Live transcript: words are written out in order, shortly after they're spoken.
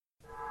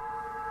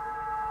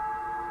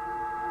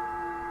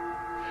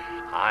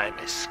I'm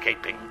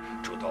escaping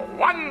to the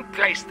one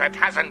place that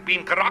hasn't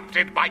been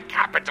corrupted by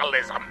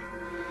capitalism.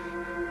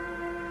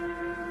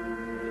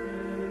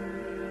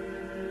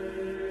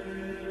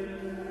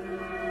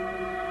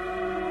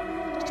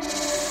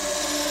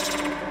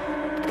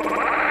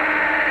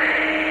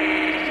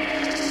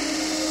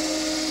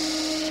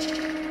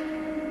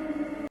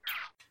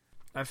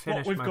 I've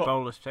finished my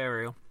bowl of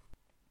cereal.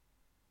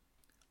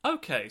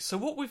 Okay, so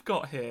what we've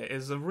got here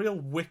is a real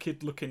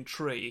wicked-looking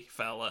tree,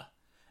 fella.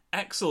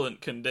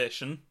 Excellent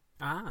condition.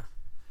 Ah.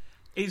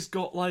 He's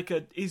got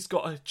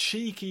a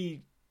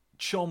cheeky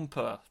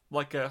chomper,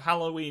 like a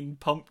Halloween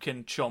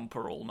pumpkin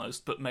chomper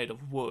almost, but made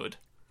of wood.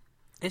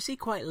 Is he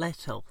quite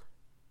little?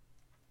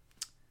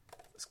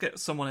 Let's get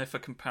someone here for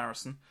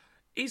comparison.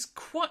 He's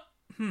quite...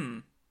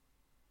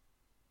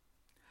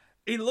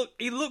 He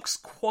looks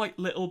quite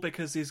little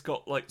because he's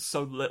got, like,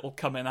 so little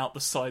coming out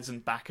the sides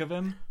and back of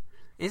him.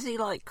 Is he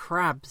like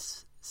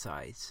Crab's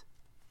size?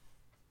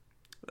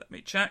 Let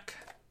me check.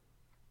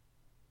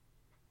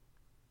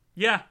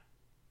 Yeah.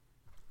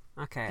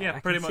 Okay. Yeah,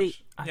 pretty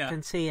much. I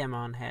can see him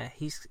on here.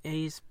 He's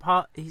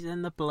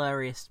in the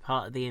blurriest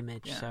part of the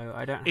image, so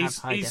I don't have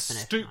high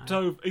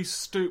definition. He's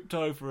stooped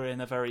over in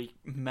a very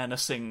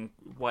menacing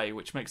way,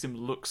 which makes him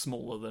look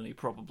smaller than he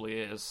probably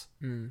is.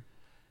 Mm.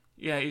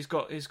 Yeah, he's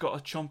got a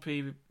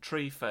chompy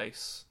tree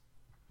face.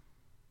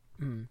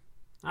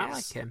 I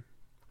like him.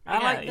 I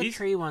like the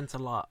tree ones a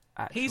lot,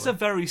 actually. He's a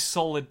very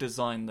solid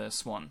design,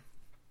 this one.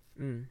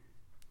 Mm.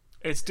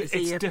 It's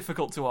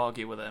difficult to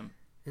argue with him.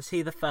 Is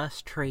he the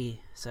first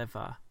tree so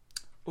far?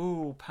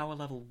 Ooh, power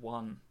level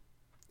 1.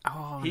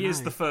 Oh, he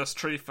is the first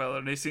tree fella,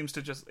 and he seems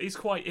to he's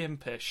quite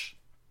impish.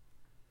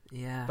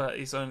 Yeah. But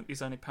he's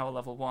only power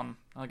level 1,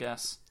 I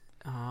guess.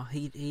 Oh,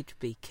 he'd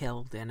be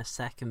killed in a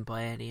second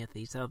by any of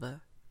these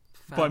other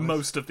fellas. By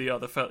most of the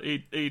other fellas.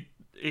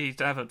 He'd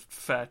have a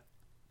fair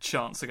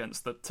chance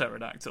against the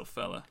pterodactyl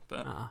fella,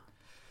 but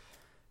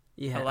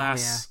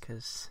alas,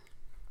 because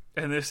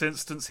in this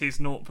instance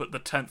he's naught but the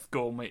 10th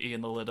Gormity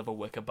in the lid of a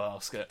wicker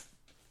basket.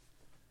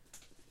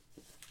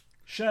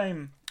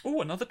 Shame.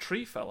 Oh, another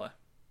tree fella.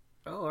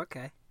 Oh,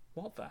 okay.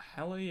 What the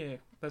hell are you?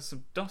 There's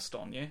some dust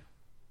on you.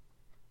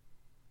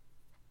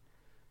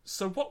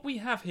 So what we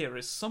have here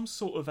is some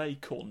sort of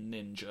acorn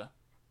ninja.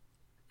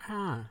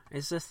 Ah,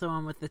 is this the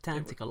one with the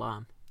tentacle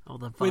arm? Or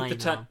the vine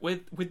arm?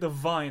 With the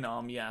vine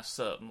arm, yes,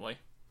 certainly.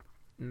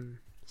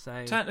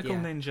 So Technical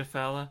ninja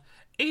fella.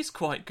 He's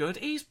quite good.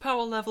 He's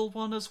power level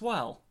 1 as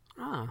well.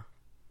 Ah.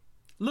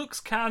 Looks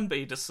can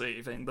be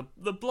deceiving.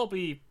 The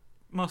blobby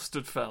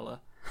mustard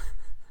fella.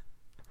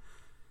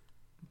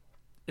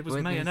 It was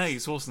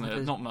mayonnaise, wasn't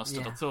it? Not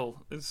mustard at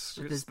all. It's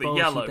the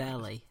yellow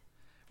belly.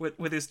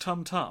 With his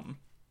tum-tum.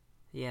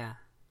 Yeah.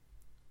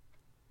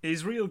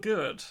 He's real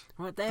good.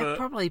 Well, there'd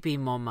probably be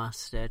more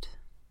mustard.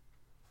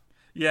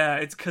 Yeah,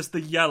 it's because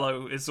the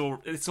yellow it's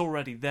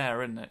already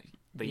there, isn't it?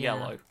 The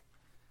yellow.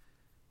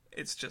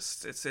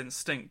 It's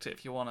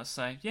instinctive, you want to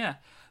say. Yeah.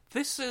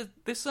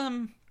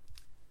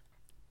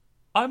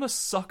 I'm a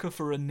sucker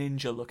for a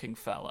ninja-looking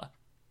fella.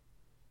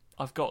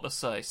 I've got to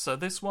say. So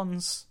this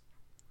one's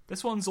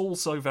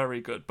also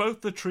very good.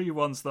 Both the tree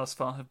ones thus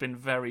far have been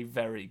very,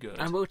 very good.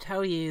 I will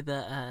tell you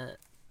that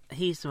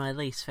he's my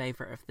least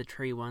favourite of the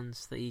tree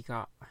ones that you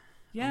got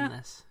on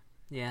this.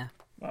 Yeah.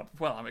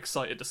 Well, I'm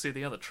excited to see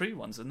the other tree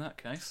ones in that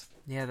case.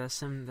 Yeah, there's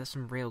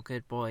some real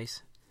good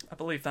boys. I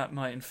believe that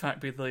might in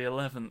fact be the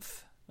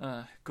 11th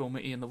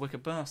Gormity in the wicker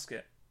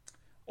basket.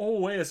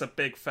 Oh, here's a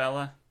big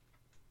fella.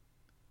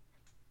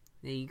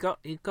 Yeah,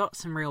 you got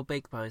some real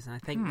big boys, and I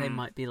think they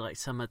might be like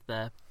some of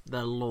the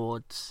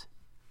lords.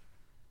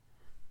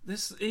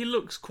 He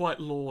looks quite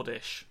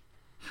lordish.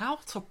 How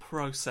to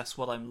process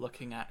what I'm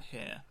looking at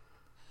here?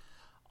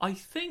 I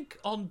think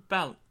on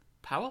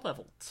power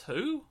level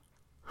 2?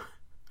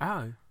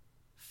 Oh.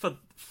 For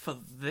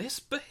this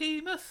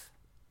behemoth?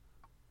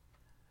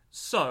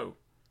 So,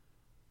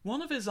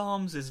 one of his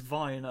arms is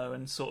Vino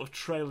and sort of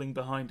trailing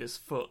behind his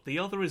foot. The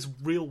other is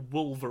real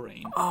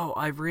Wolverine. Oh,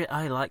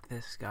 I like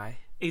this guy.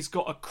 He's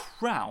got a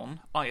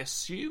crown, I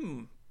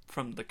assume,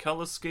 from the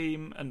colour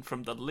scheme and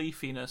from the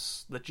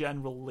leafiness, the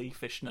general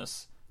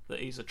leafishness, that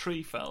he's a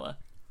tree fella.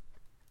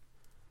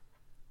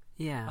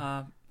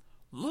 Yeah.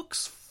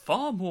 Looks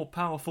far more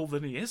powerful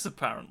than he is,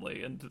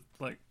 apparently, and,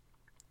 like...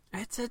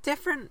 It's a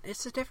different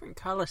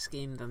colour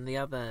scheme than the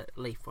other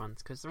leaf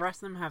ones, because the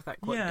rest of them have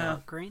that quite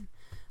dark green.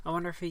 I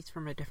wonder if he's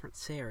from a different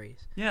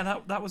series. Yeah,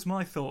 that was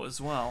my thought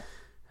as well.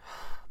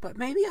 But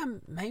maybe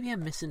I'm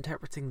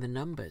misinterpreting the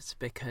numbers,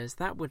 because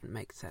that wouldn't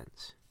make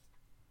sense.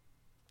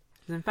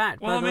 In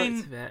fact, by the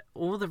looks of it,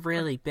 all the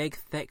really big,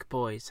 thick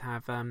boys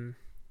have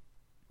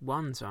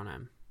ones on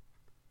them.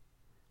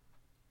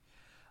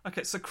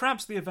 Okay, so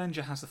Krabs the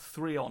Avenger has a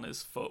 3 on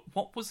his foot.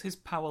 What was his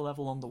power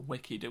level on the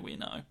wiki, do we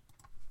know?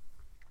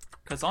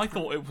 Because I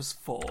thought it was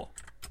 4.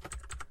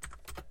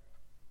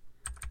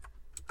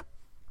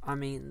 I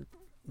mean...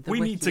 We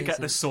need to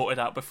get this sorted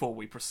out before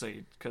we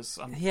proceed, because...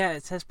 Yeah,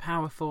 it says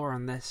power 4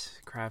 on this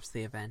Krabs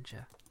the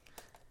Avenger.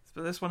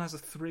 But this one has a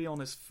 3 on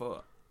his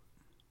foot.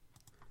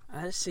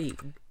 Let's see.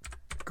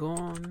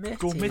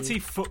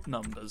 Gormiti foot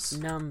numbers.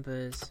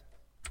 Numbers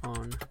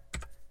on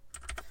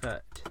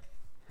foot.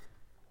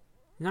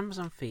 Numbers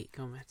on feet,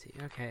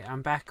 Gormiti. Okay,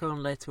 I'm back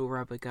on Little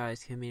Rubber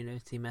Guys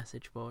community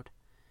message board.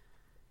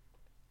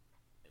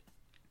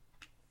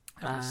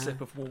 Have a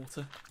sip of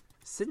water.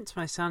 Since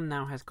my son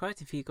now has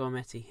quite a few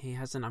Gormiti, he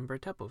has a number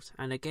of doubles,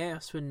 and a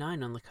Chaos with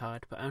 9 on the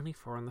card, but only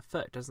 4 on the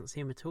foot doesn't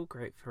seem at all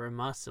great for a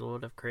Master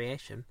Lord of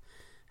Creation.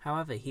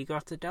 However, he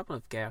got a double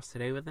of Chaos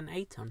today with an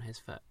 8 on his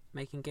foot,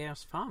 making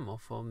Chaos far more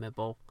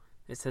formidable.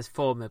 It says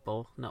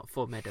formidable, not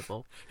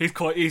formidable. He's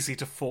quite easy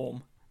to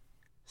form.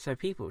 So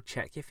people,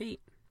 check your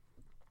feet.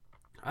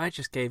 I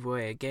just gave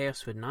away a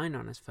Chaos with 9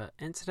 on his foot.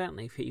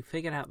 Incidentally, if you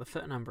figured out the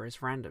foot number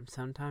is random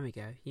some time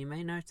ago, you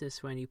may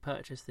notice when you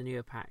purchase the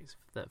newer packs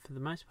that for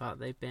the most part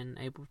they've been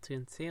able to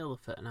conceal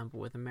the foot number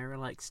with a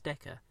mirror-like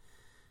sticker.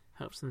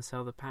 Helps them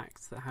sell the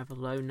packs that have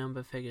low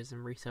number figures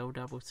and resell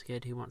double to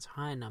kid who wants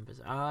higher numbers.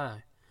 Oh.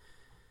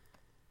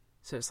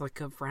 So it's like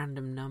a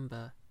random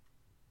number.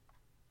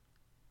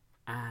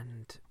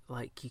 And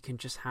like you can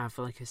just have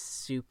like a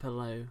super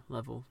low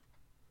level.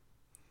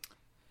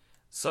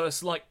 So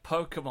it's like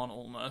Pokemon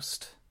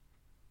almost.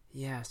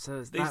 Yeah,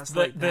 so that's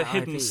the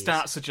hidden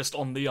stats are just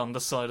on the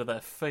underside of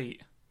their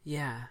feet.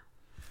 Yeah.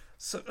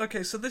 So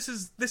so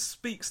this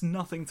speaks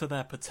nothing to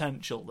their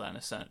potential then,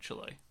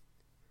 essentially.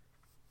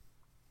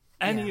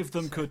 Any of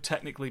them could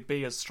technically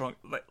be as strong.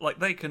 Like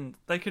they can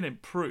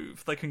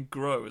improve. They can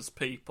grow as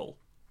people.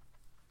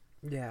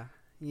 Yeah,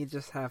 you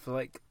just have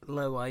like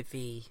low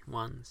IV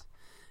ones,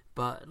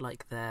 but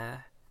like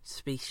their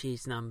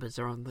species numbers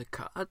are on the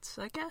cards,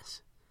 I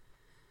guess.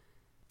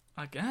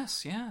 I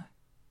guess, yeah.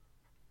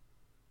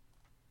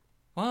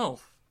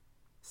 Well,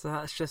 so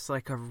that's just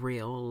like a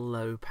real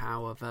low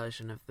power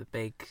version of the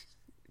big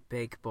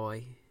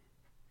boy.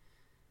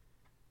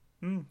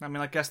 I mean,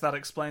 I guess that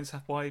explains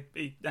why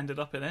he ended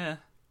up in here.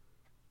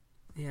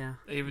 Yeah,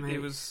 he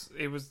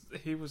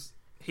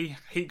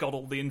got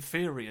all the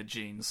inferior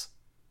genes.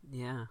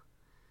 Yeah.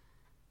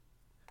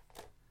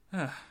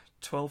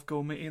 12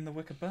 Gormiti in the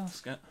wicker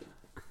basket.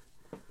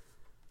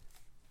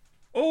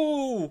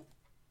 Oh,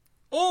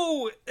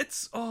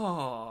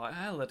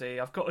 Elodie,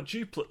 I've got a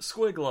duplicate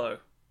Squiglo.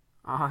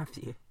 Oh, have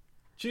you?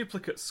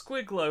 Duplicate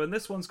Squiglo, and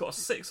this one's got a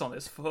 6 on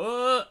his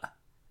foot.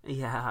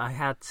 Yeah, I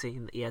had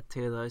seen that he had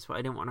 2 of those, but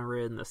I didn't want to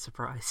ruin the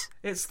surprise.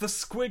 It's the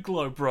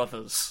Squiglo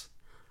brothers.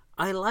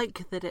 I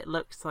like that it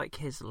looks like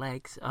his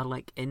legs are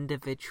like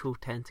individual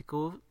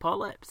tentacle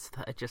polyps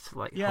that are just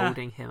like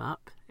holding him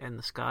up in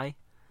the sky.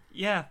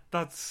 Yeah,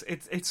 it's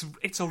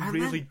a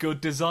really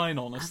good design,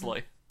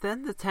 honestly.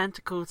 Then the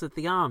tentacles of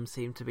the arms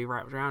seem to be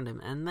wrapped around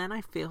him, and then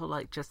I feel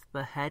like just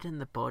the head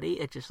and the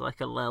body are just like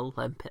a little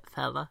limpet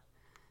fella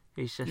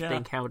who's just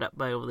being held up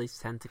by all these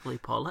tentacly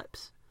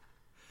polyps.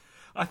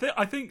 I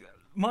think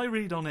my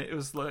read on it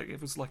was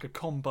like a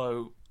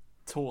combo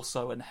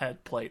torso and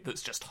head plate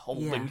that's just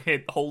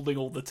holding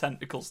all the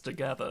tentacles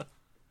together,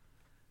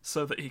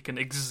 so that he can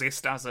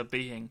exist as a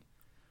being.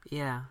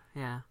 Yeah.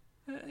 Yeah.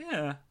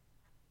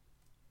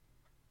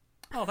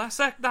 Oh, that's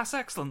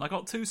excellent. I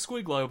got 2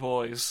 Squiglo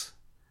boys.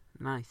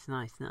 Nice.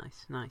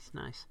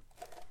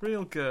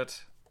 Real good.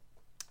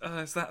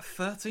 Is that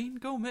 13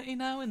 Gormiti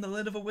now in the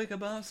lid of a wicker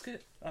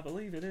basket? I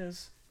believe it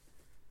is.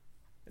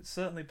 It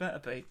certainly better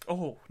be.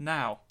 Oh,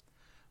 now,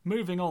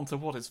 moving on to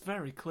what is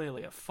very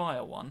clearly a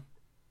fire one.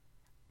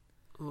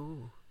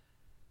 Ooh.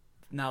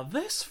 Now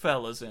this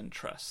fella's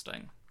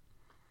interesting.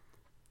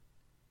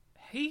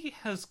 He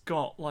has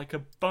got like a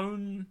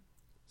bone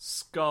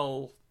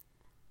skull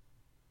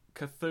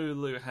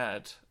Cthulhu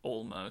head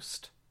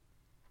almost.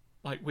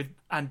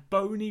 And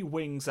bony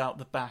wings out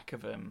the back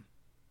of him.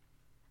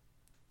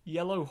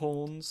 Yellow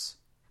horns.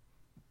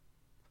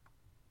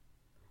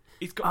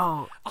 He's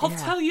got. I'll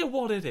tell you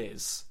what it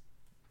is.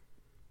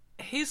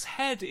 His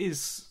head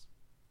is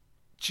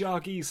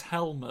Jaggy's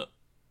helmet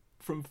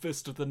from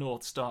Fist of the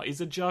North Star. He's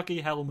a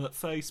Jaggy helmet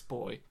face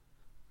boy.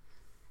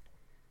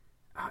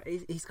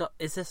 He's got.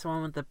 Is this the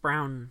one with the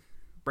brown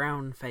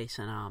face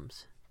and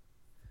arms?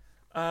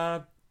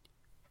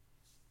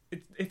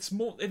 It's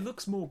more. It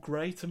looks more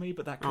grey to me,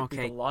 but that could be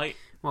the light.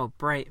 Well,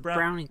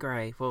 browny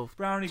grey. Well,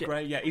 browny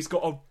grey. Yeah, he's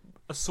got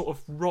a sort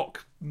of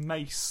rock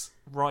mace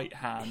right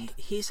hand.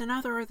 He's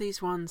another of these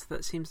ones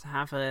that seems to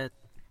have a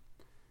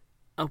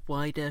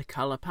wider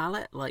colour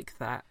palette like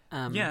that.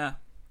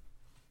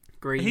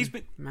 Green. He's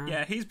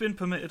been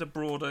permitted a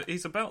broader.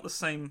 He's about the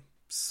same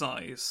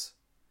size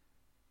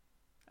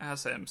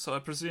as him, so I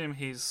presume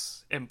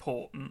he's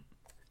important.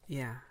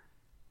 Yeah.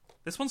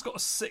 This one's got a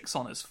 6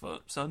 on his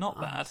foot, so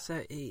not bad.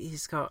 So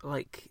he's got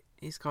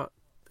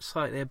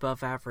slightly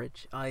above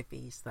average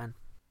IVs then.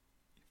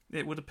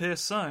 It would appear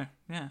so.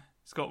 Yeah,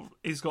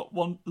 he's got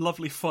one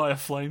lovely fire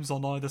flames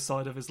on either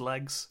side of his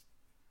legs,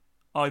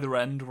 either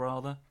end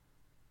rather.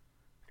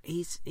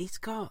 He's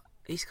got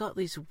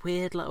these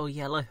weird little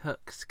yellow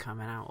hooks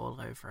coming out all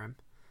over him.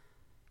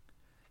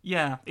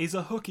 Yeah, he's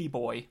a hooky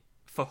boy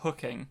for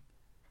hooking.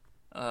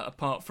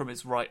 Apart from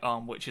his right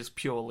arm, which is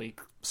purely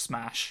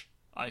smash.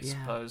 I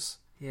suppose.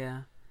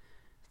 Yeah.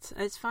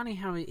 It's funny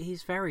how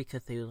he's very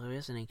Cthulhu,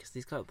 isn't he? Because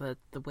he's got the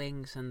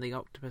wings and the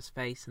octopus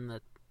face and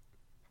the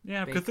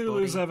big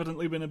Cthulhu's body.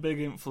 evidently been a big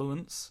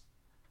influence.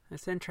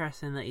 It's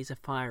interesting that he's a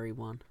fiery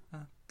one.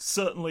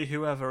 Certainly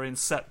whoever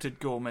incepted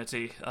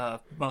Gormity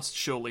must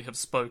surely have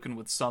spoken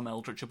with some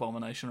eldritch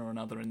abomination or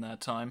another in their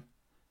time.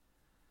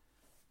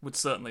 Would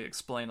certainly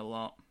explain a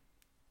lot.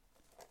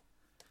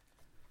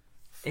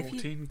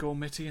 14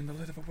 Gormity in the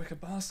lid of a wicker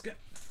basket.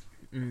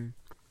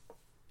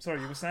 Sorry,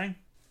 you were saying?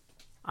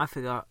 I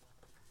forgot.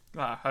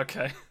 Ah,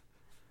 okay.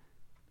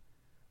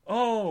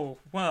 Oh,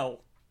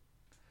 well.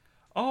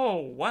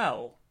 Oh,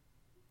 well.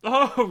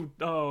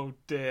 Oh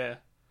dear.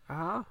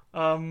 Oh?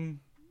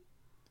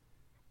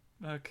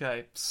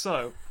 Okay,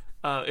 so,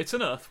 it's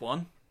an Earth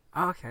one.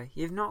 Okay,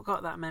 you've not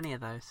got that many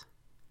of those.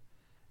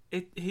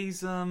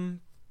 He's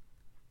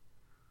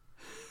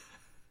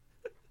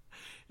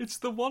it's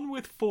the one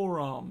with 4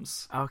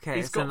 arms. Okay,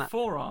 he's got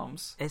 4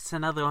 arms. It's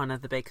another one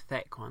of the big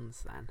thick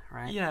ones then,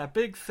 right? Yeah,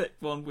 big thick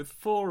one with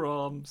 4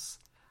 arms.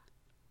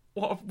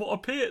 What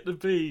appear to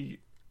be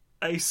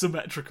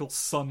asymmetrical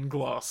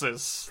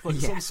sunglasses, like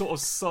some sort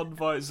of sun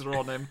visor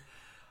on him,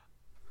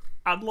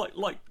 and like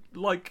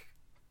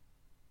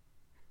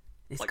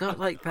it's got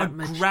like that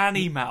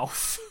granny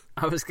mouth.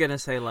 I was gonna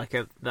say like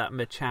that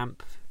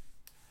Machamp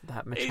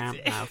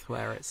mouth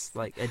where it's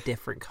like a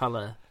different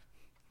colour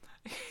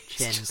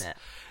chin bit.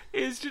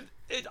 It's just.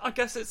 I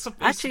guess it's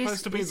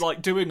supposed to be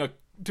like doing a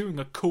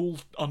cool,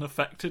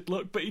 unaffected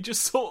look, but he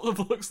just sort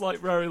of looks like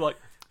very like,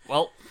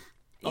 well,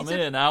 I'm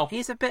here now.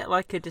 He's a bit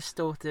like a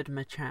distorted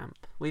Machamp.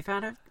 We've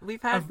had a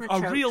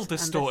real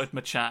distorted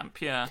Machamp,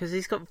 yeah. Because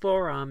he's got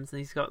 4 arms and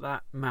he's got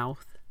that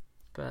mouth,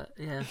 but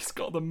yeah, he's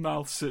got the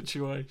mouth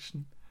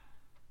situation.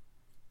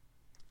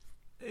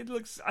 It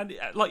looks, and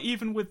like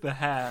even with the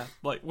hair,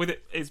 like with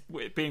it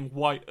being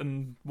white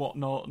and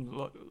whatnot, and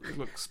like, it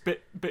looks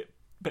bit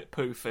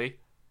poofy,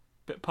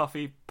 bit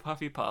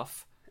puffy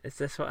puff. Is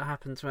this what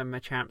happens when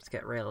Machamps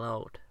get real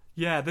old?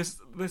 Yeah, this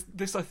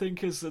I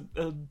think is a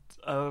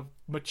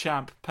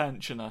Machamp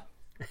pensioner.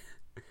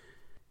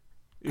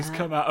 He's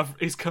come out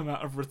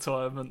of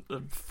retirement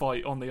and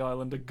fight on the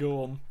island of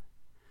Gorm.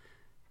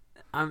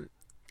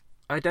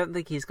 I don't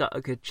think he's got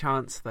a good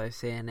chance though,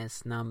 seeing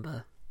his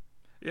number.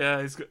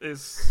 Yeah,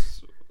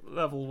 his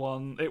level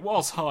 1. It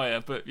was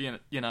higher, but you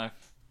know,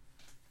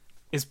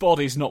 his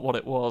body's not what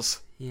it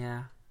was.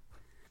 Yeah.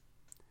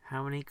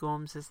 How many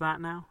Gorms is that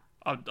now?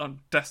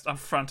 I'm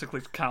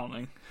frantically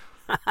counting.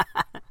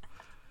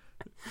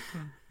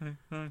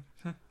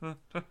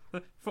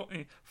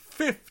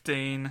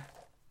 15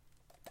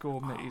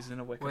 Gormities in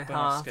a wicker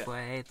basket. We're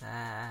halfway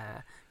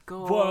there.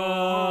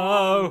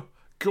 Whoa!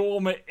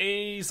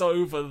 Gormities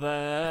over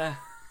there.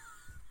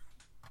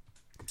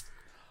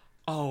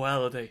 Oh,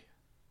 Elodie.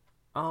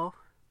 Oh,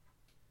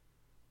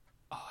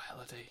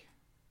 Elodie.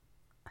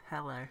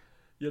 hello.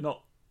 You're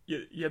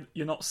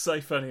not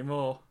safe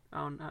anymore.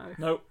 Oh no.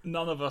 No,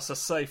 none of us are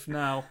safe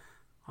now.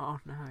 Oh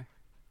no.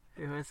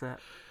 Who is it?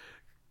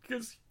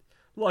 Because,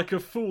 like a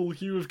fool,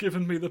 you have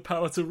given me the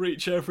power to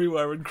reach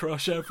everywhere and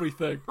crush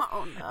everything.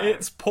 Oh no.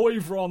 It's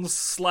Poivron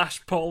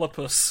 /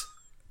 Polypus,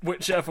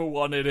 whichever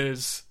one it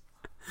is.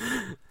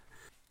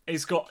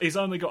 He's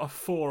only got a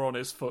 4 on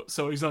his foot,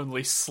 so he's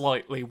only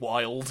slightly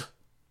wild.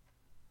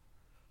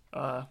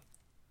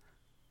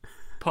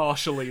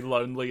 Partially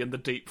lonely in the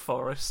deep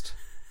forest.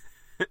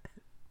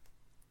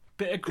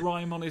 Bit of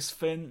grime on his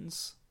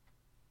fins.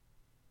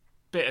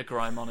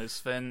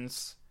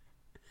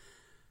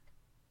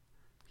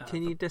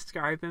 Can you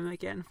describe him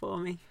again for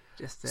me?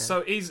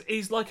 So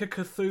he's like a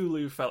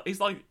Cthulhu fella.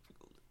 He's like,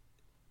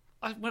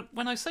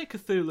 when I say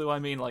Cthulhu, I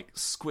mean like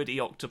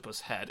squiddy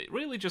octopus head. It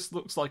really just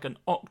looks like an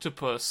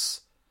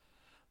octopus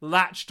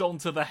latched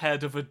onto the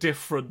head of a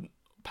different,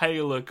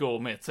 paler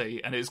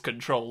Gormity and is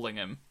controlling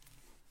him.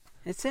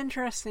 It's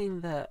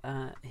interesting that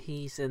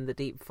he's in the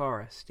deep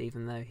forest,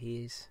 even though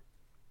he's.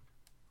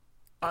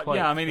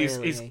 Yeah, I mean,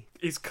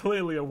 he's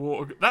clearly a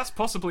water. That's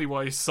possibly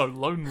why he's so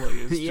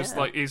lonely. It's just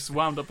like he's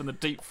wound up in the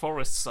deep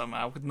forest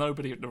somehow with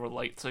nobody to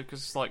relate to.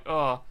 Because it's like,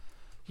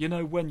 you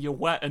know, when you're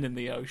wet and in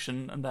the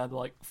ocean, and they're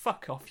like,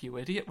 "Fuck off, you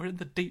idiot! We're in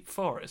the deep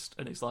forest,"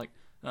 and he's like,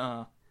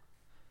 time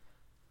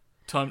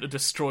to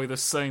destroy the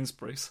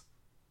Sainsbury's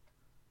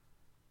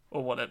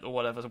or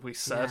whatever we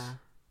said.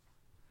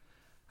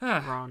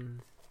 Yeah.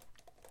 Ron.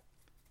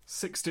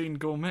 16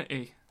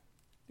 Gormity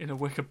in a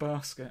wicker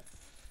basket.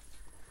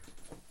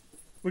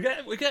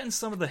 We're getting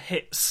some of the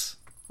hits,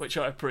 which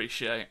I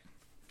appreciate.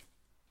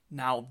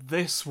 Now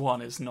this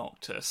one is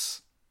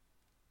Noctis.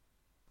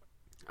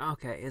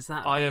 Okay, is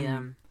that I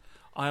am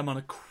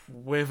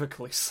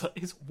unequivocally.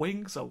 His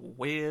wings are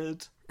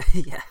weird.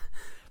 Yeah,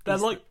 they're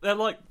like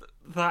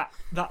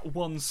that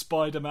one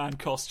Spider-Man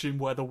costume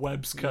where the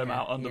webs come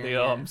out under the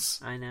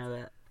arms. I know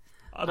that.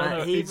 I don't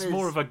know. It's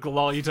more of a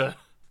glider.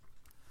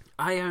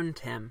 I owned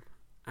him.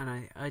 And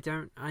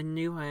I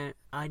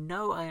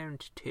know I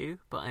owned 2,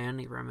 but I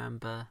only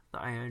remember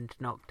that I owned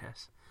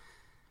Noctis.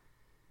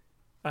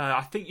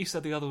 I think you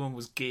said the other one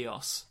was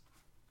Geos.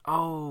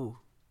 Oh.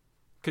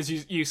 Because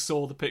you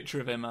saw the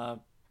picture of him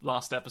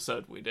last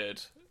episode we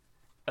did,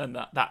 and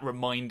that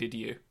reminded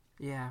you.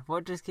 Yeah,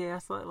 what does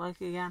Geass look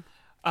like again?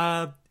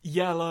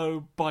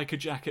 Yellow biker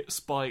jacket,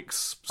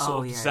 spikes,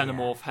 sort of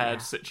xenomorph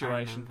head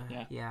situation.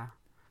 Yeah.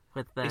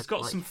 With the, he's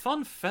got some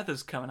fun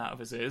feathers coming out of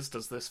his ears,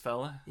 does this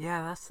fella?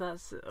 Yeah,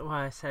 that's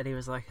why I said he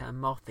was like a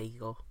moth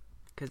eagle,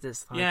 because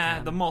it's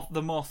like the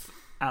moth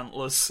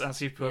antlers,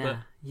 as you put it.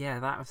 Yeah,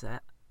 that was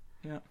it.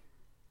 Yeah.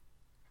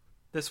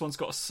 This one's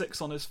got a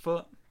 6 on his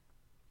foot.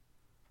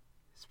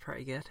 It's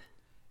pretty good.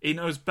 He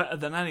knows better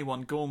than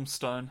anyone,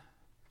 Gormstone.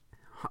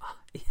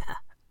 Yeah.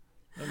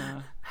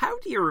 How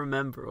do you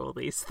remember all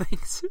these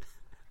things?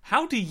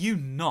 How do you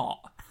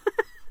not?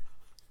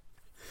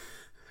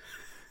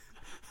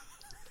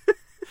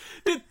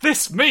 Did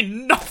this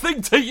mean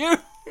nothing to you?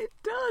 It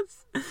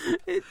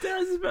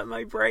does, but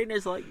my brain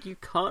is like, you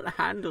can't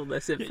handle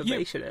this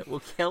information. It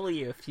will kill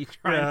you if you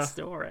try and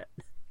store it.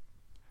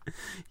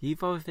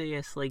 You've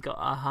obviously got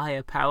a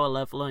higher power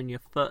level on your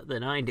foot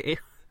than I do.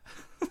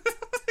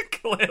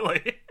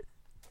 Clearly.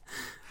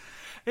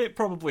 It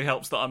probably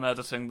helps that I'm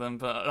editing them,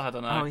 but I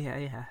don't know. Oh,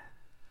 yeah.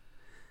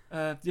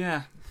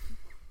 Yeah.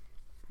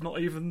 Not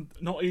even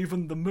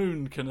the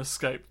moon can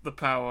escape the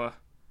power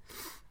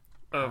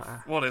of...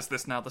 what is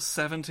this now? The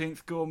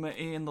 17th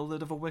gourmet in the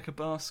lid of a wicker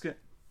basket?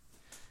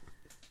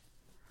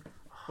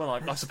 Well,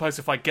 I suppose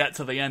if I get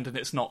to the end and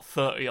it's not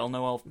 30, I'll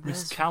know I've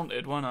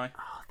miscounted, won't I?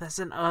 Oh, there's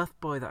an Earth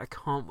Boy that I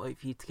can't wait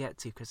for you to get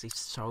to, because he's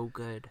so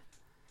good.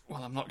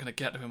 Well, I'm not going to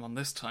get to him on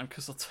this time,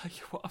 because I'll tell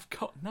you what I've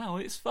got now.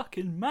 It's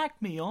fucking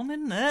Magmion,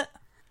 isn't it?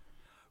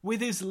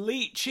 With his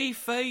leechy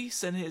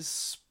face and his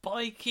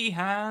spiky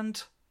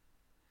hand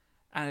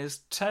and his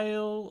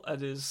tail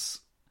and his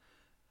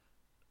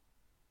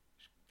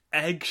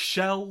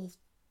eggshell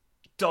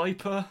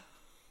diaper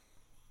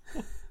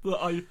that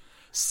I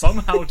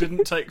somehow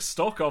didn't take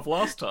stock of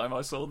last time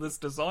I saw this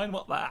design.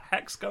 What the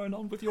heck's going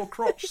on with your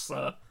crotch,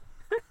 sir?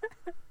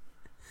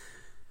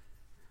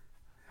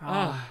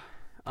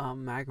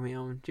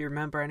 Magmion. Do you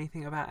remember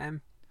anything about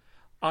him?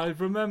 I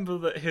remember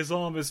that his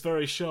arm is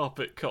very sharp.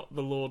 It cut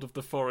the Lord of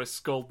the Forest's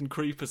Golden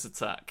Creepers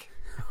attack.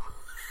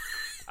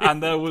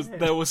 And there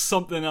was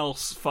something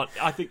else fun.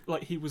 I think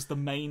like he was the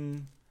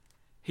main...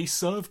 He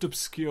served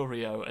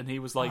Obscurio, and he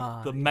was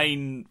like the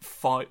main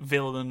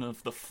villain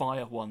of the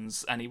Fire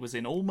Ones, and he was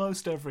in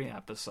almost every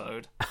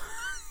episode.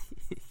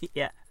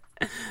 Yeah.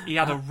 He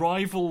had a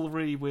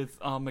rivalry with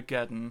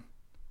Armageddon.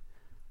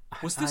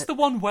 Was this the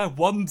one where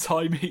one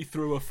time he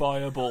threw a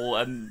fireball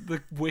and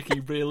the wiki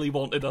really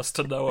wanted us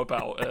to know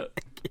about it?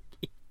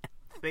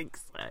 I think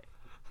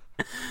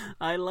so.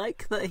 I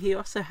like that he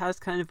also has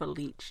kind of a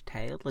leech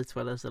tail as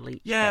well as a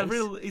leech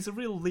face. He's a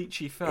real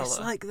leechy fella. It's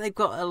like they've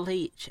got a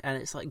leech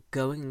and it's like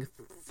going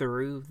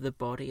through the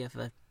body of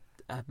a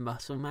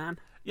muscle man.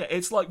 Yeah,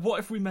 it's like, what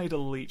if we made a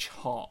leech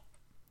hot?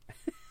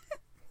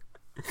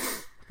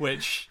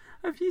 Which...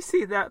 Have you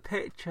seen that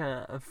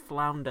picture of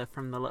Flounder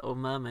from The Little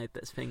Mermaid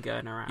that's been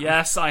going around?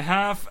 Yes, I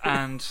have,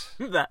 and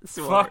that's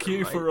fuck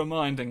you for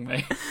reminding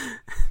me.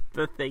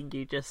 The thing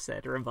you just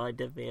said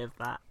reminded me of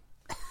that.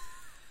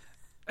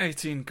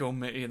 18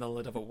 gourmet in the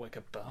lid of a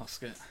wicker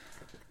basket.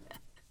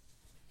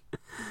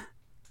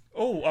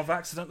 Oh, I've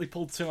accidentally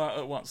pulled 2 out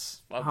at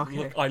once.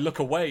 I look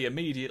away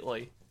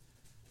immediately.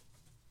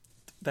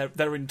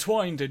 They're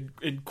entwined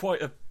in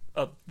quite a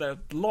they're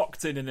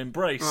locked in an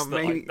embrace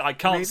I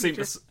can't seem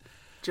to...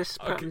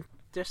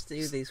 Just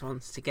do these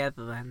ones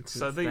together then.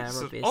 So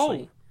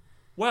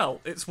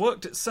well, it's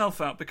worked itself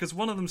out because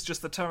one of them's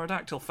just the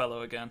pterodactyl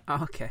fellow again.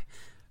 Oh, okay.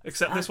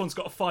 Except this one's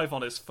got a 5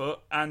 on his foot,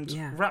 and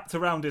wrapped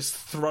around his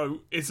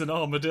throat is an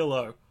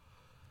armadillo.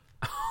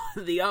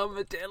 The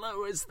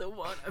armadillo is the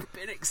one I've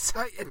been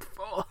excited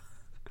for.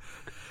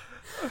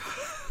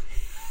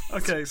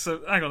 Okay,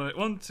 so hang on a minute.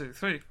 1, 2,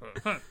 3, 4,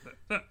 5, 6,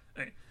 7,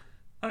 8.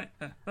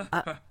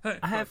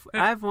 I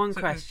have one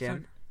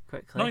question.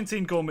 Quickly.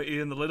 19 gourmet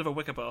in the lid of a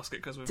wicker basket,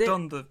 because we've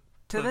done the...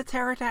 Do the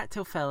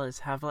pterodactyl fellas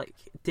have, like,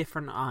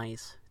 different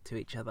eyes to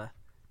each other?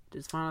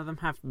 Does one of them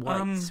have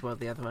whites while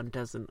the other one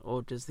doesn't?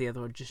 Or does the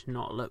other one just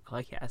not look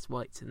like it has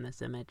whites in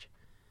this image?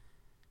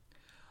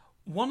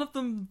 One of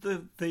them,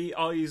 the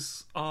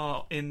eyes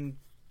are in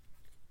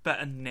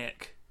better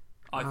nick,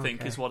 I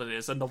think, is what it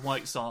is. And the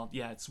whites are,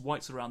 it's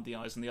whites around the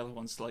eyes, and the other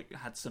one's, like,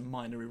 had some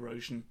minor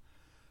erosion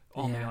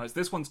on the eyes.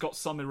 This one's got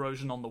some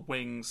erosion on the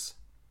wings.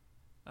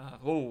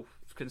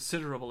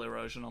 Considerable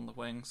erosion on the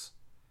wings,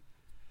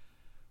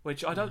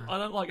 which I don't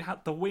like.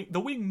 How the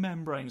wing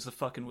membranes are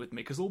fucking with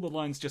me, because all the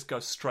lines just go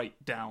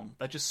straight down.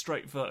 They're just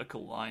straight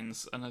vertical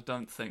lines, and I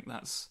don't think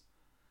that's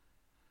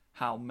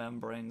how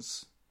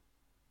membranes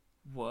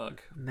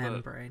work.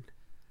 Membrane.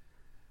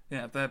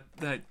 But,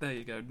 there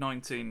you go.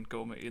 19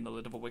 gourmet in the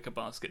lid of a wicker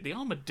basket. The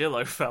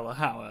armadillo fella,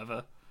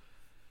 however,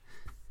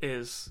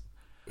 he's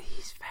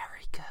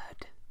very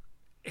good.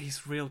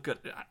 He's real good.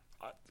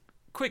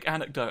 Quick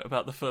anecdote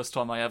about the first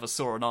time I ever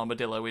saw an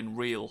armadillo in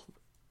real,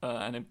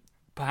 and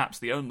perhaps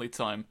the only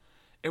time.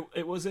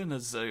 It was in a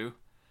zoo,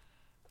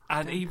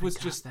 and he was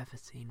just... I've never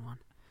seen one.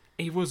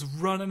 he was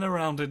running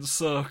around in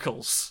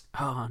circles.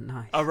 Oh,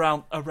 nice.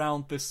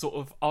 Around this sort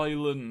of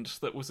island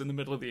that was in the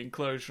middle of the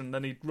enclosure, and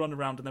then he'd run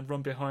around and then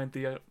run behind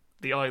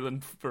the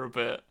island for a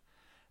bit,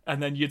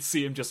 and then you'd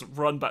see him just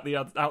run back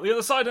out the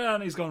other side,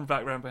 and he's gone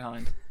back round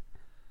behind.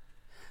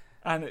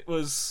 And it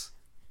was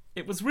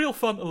real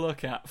fun to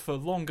look at for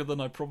longer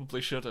than I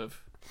probably should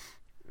have.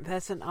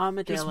 There's an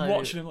armadillo. Just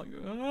watching him like,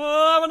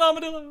 oh, I'm an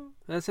armadillo.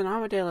 There's an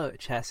armadillo at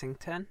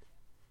Chessington.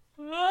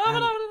 Oh, I'm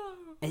an armadillo.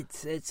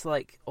 It's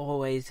like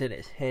always in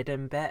its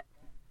hidden bit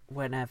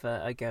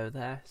whenever I go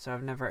there, so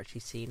I've never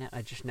actually seen it.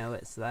 I just know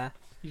it's there.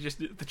 You just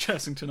the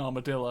Chessington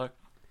armadillo.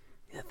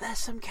 Yeah, there's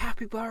some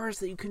capybaras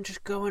that you can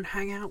just go and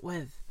hang out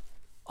with.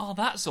 Oh,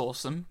 that's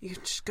awesome. You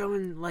can just go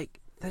and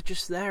they're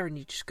just there, and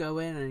you just go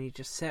in and you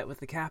just sit with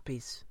the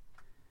cappies.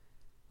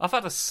 I've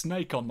had a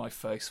snake on my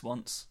face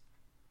once.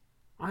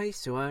 I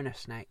used to own a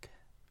snake.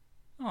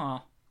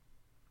 Ah,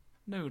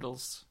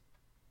 noodles.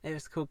 It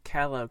was called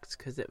Kellogg's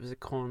because it was a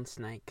corn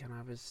snake, and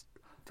I was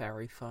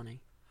very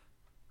funny.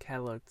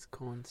 Kellogg's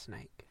corn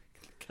snake.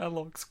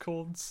 Kellogg's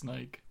corn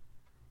snake.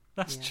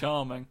 That's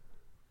charming.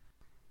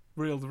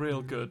 Real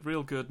good.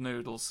 Real good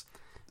noodles.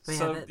 But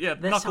so,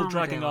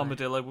 knuckle-dragging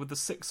armadillo with the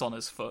 6 on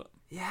his foot.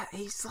 Yeah,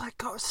 he's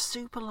got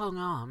super long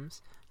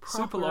arms.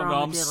 Super long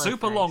arms,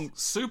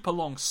 super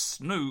long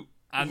snoot,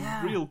 and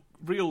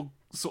real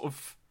sort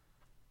of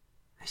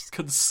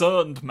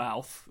concerned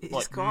mouth.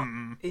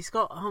 He's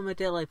got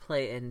armadillo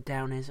plating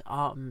down his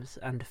arms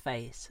and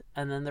face,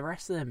 and then the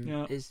rest of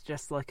him is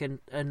just like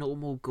a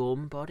normal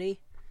Gorm body.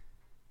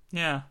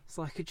 Yeah. It's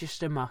like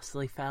just a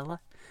muscly fella.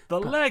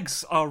 But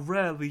legs are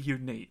rarely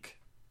unique.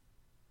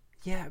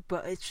 Yeah,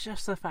 but it's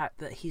just the fact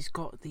that he's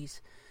got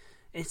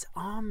his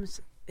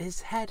arms,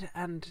 his head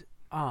and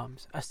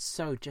arms are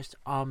so just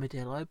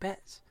armadillo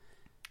bits.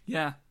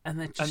 Yeah. And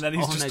then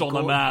he's just on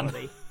a man.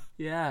 Body.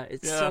 Yeah,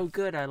 it's so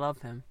good. I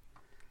love him.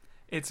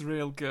 It's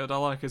real good. I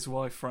like his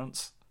Y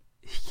fronts.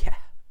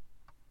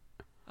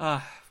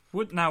 Yeah.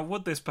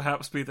 Would this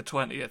perhaps be the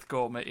 20th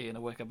gourmet in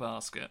a wicker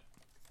basket?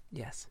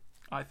 Yes.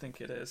 I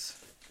think it is.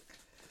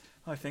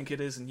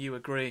 And you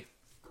agree.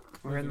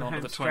 We're in the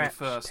home stretch.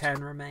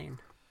 10 remain.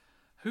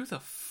 Who the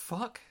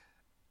fuck?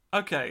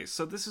 Okay,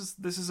 so this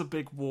is a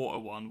big water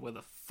one with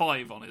a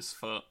 5 on his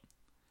foot.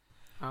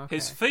 Okay.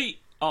 His feet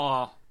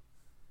are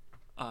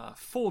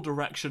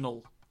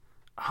 4-directional.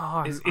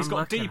 Oh, he's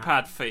got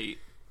D-pad feet.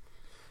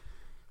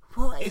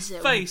 What is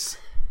it?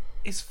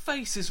 His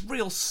face is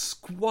real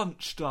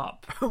squunched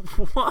up.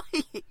 Why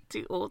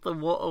do all the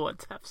water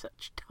ones have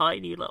such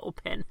tiny little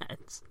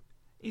pinheads?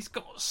 He's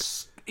got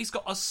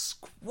a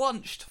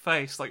squunched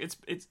face. Like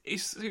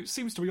it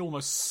seems to be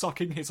almost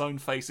sucking his own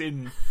face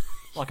in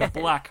like a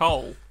black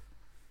hole.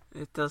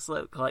 It does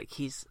look like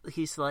he's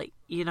like,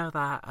 you know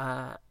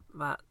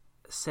that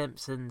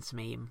Simpsons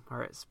meme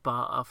where it's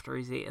Bart after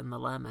he's eaten the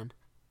lemon.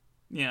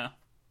 Yeah,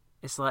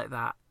 it's like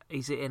that.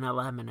 He's eating a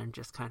lemon and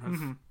just kind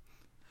of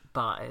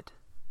barted.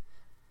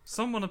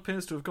 Someone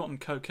appears to have gotten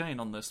cocaine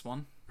on this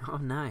one. Oh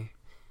no!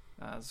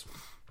 As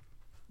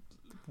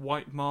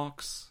white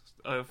marks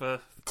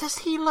over. Does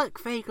he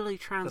look vaguely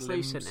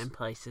translucent in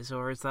places,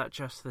 or is that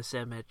just this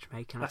image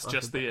making it? That's look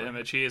just the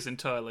image. He is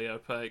entirely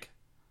opaque.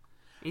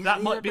 Is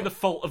that might be the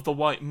fault of the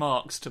white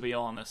marks, to be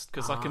honest,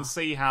 because I can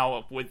see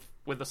how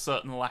with a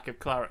certain lack of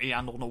clarity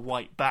and on a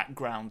white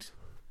background,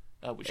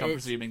 which I'm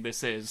presuming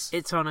this is.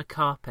 It's on a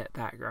carpet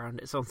background.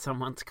 It's on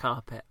someone's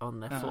carpet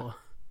on their floor.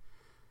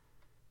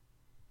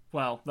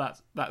 Well,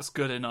 that's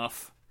good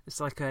enough. It's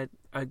like a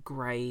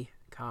grey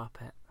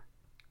carpet.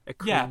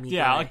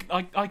 Yeah,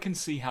 I can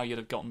see how you'd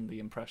have gotten the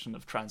impression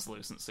of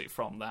translucency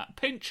from that.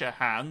 Pincher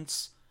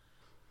hands.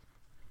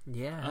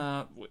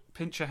 Yeah.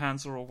 Pincher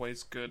hands are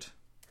always good.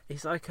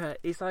 He's like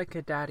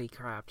a daddy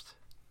crabs.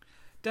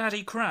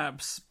 Daddy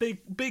crabs.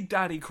 Big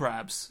daddy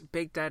crabs.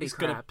 Big daddy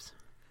crabs.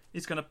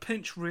 He's gonna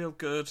pinch real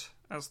good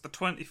as the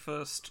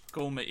 21st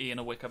gourmet in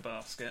a wicker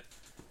basket.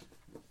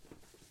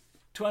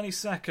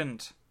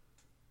 22nd.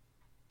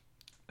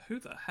 Who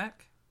the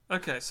heck?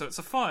 Okay, so it's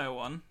a fire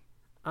one.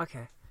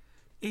 Okay.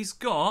 He's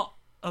got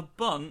a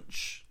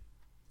bunch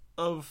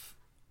of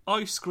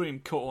ice cream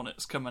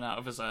cornets coming out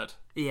of his head.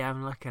 Yeah,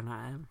 I'm looking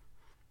at him.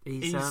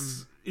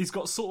 He's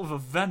got sort of a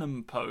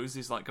venom pose.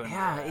 He's like going.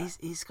 Yeah,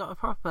 he's got a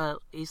proper.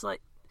 He's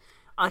like,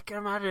 I can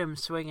imagine him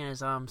swinging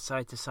his arms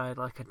side to side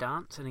like a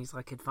dance, and he's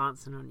like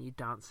advancing on you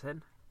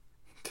dancing.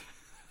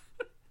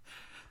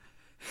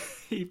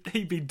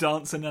 He'd be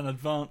dancing and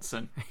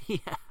advancing. Yeah.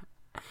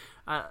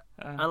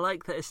 I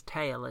like that his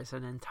tail is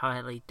an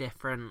entirely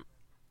different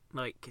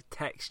like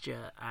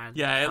texture and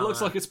it colour.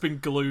 looks like it's been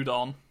glued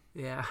on.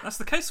 Yeah, that's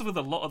the case with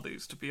a lot of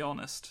these, to be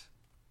honest.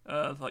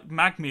 Like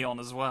Magmion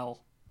as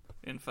well.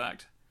 In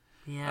fact,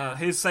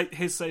 his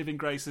saving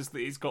grace is that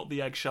he's got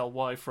the eggshell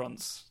Y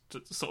fronts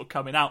sort of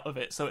coming out of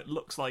it, so it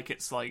looks like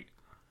it's like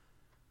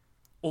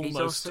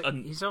almost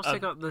he's also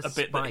got the a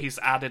bit spike that he's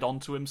added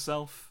onto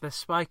himself. The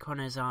spike on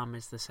his arm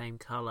is the same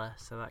colour,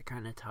 so that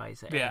kind of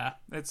ties it in. Yeah,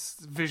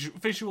 it's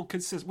visual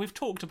consist. We've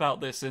talked about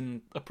this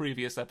in a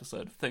previous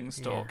episode of Things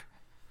Talk.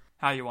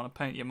 how you want to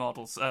paint your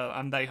models,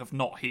 and they have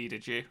not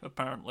heeded you,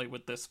 apparently,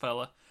 with this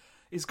fella.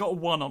 He's got a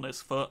 1 on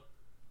his foot.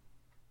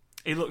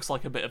 He looks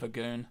like a bit of a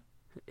goon.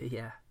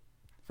 Yeah.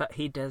 But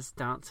he does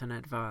dance in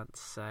advance,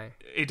 so...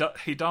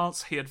 He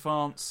dance, he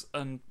advance,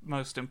 and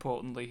most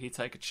importantly, he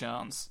take a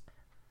chance.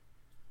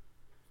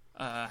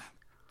 But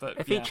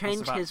if he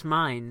changed his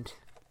mind,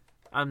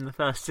 I'm the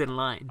first in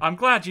line. I'm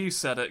glad you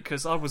said it,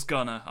 because I was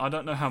gonna. I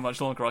don't know how much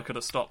longer I could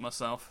have stopped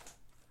myself.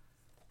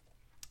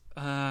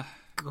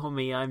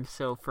 Gourmet, I'm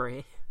so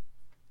free.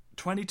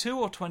 22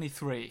 or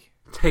 23?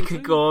 Take a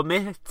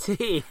gourmet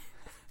tea.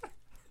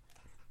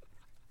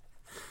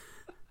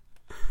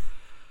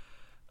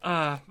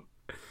 I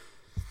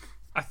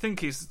think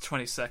he's the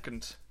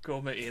 22nd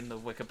Gourmet in the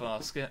wicker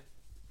basket.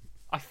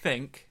 I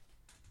think.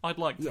 I'd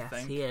like to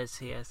think. Yes,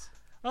 he is.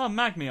 Oh,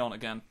 Magmion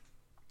again.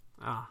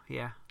 Oh,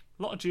 yeah.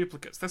 A lot of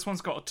duplicates. This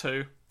one's got a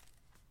 2.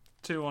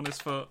 2 on his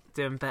foot.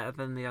 Doing better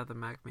than the other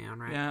Magmion,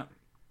 right? Yeah.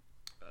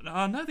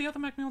 No, the other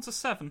Magmion's a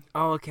 7.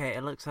 Oh, okay.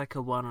 It looks like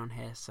a 1 on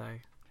here, so...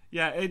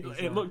 Yeah,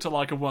 it looked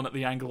like a 1 at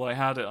the angle I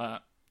had it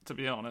at, to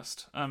be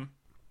honest.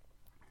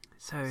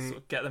 So sort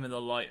of get them in the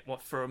light,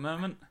 for a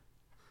moment.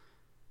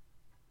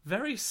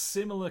 Very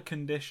similar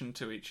condition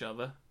to each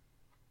other.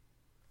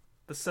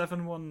 The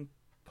 7 one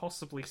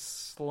possibly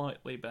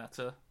slightly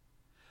better.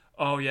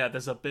 Oh yeah,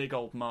 there's a big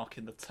old mark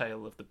in the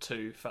tail of the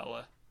 2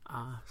 fella.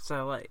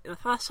 So like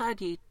that's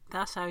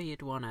how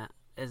you'd want it,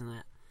 isn't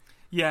it?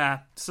 Yeah,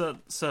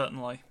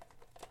 certainly.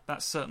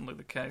 That's certainly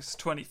the case.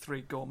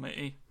 23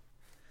 Gourmet.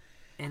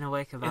 In a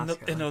wicker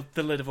basket. In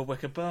the lid of a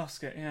wicker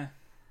basket, yeah.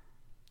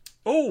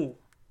 Oh!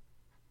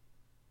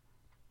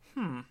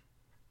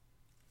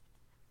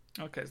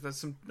 Okay,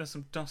 so there's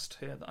some dust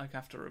here that I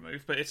have to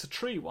remove, but it's a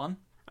tree one.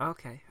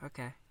 Okay.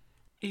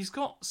 He's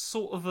got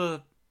sort of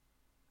a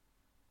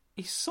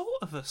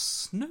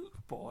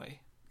Snoop boy.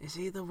 Is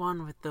he the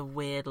one with the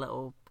weird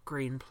little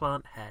green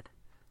plant head?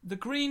 The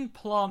green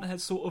plant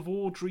head, sort of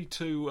Audrey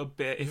 2 a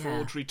bit, if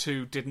Audrey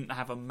 2 didn't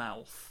have a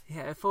mouth.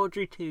 Yeah, if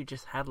Audrey 2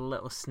 just had a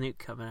little snoot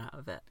coming out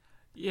of it.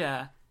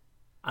 Yeah.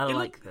 I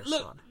like this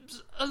one.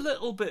 A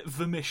little bit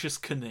Vermicious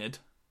Canid.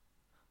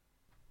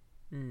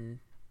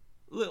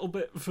 Little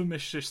bit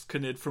Vermicious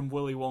Canid from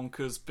Willy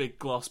Wonka's big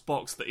glass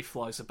box that he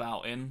flies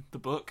about in, the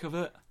book of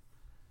it.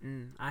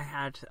 I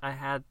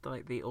had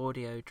like the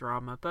audio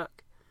drama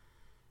book,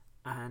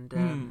 and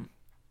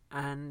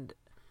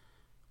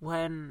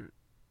when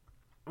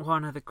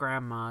one of the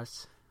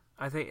grandmas,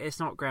 I think it's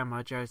not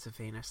Grandma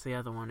Josephine, it's the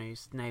other one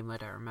whose name I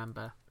don't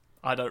remember.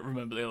 I don't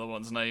remember the other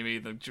one's name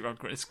either.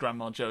 It's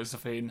Grandma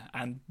Josephine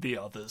and the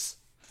others.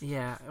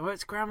 Yeah, well,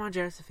 it's Grandma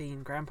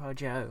Josephine, Grandpa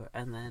Joe,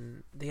 and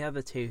then the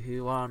other 2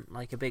 who aren't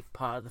like a big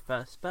part of the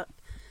first book.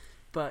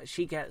 But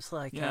she gets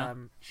like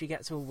she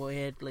gets all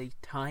weirdly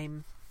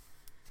time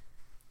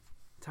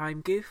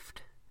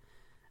goofed.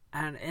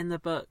 And in the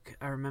book,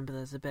 I remember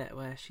there's a bit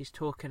where she's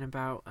talking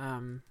about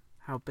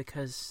how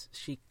because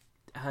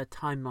her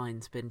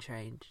timeline's been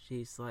changed.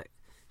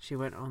 She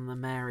went on the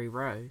Mary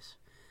Rose.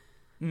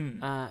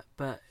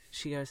 But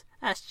she goes,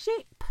 a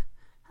sheep.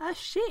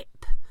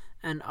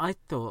 And I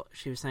thought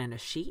she was saying a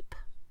sheep,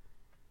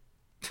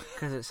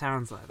 because it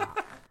sounds like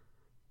that.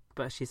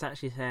 But she's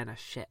actually saying a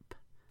ship.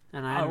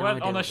 And I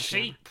went on a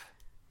sheep.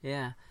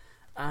 Yeah.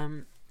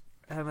 And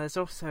there's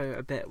also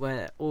a bit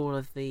where all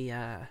of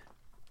the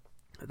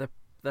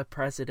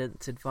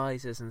president's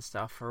advisors and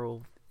stuff are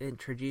all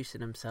introducing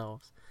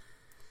themselves.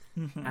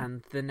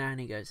 And the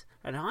nanny goes,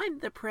 and I'm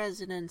the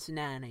president's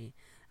nanny,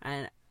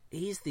 and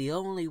he's the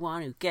only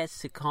one who gets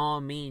to call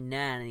me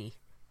nanny.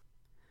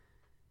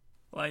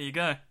 Well, there you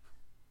go.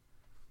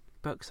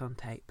 Books on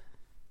tape.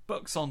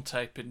 Books on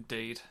tape,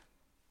 indeed.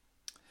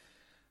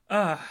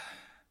 Of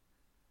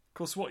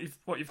course, what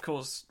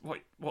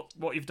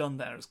you've done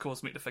there has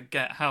caused me to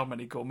forget how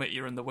many Gourmet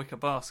are in the wicker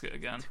basket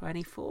again.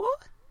 24?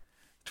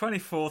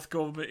 24th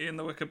Gourmet in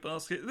the wicker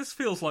basket. This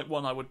feels like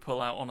one I would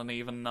pull out on an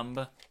even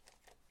number.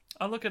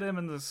 I look at him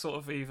and there's sort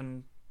of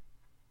even.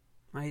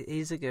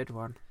 He's a good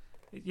one.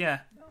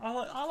 Yeah,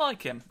 I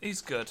like him. He's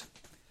good.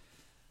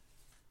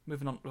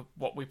 Moving on to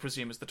what we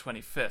presume is the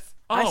 25th.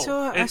 Oh,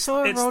 I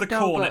saw it's the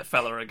Cornet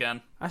fella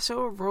again. I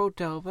saw a Roald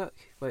Dahl book.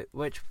 Wait,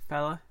 which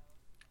fella?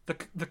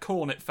 The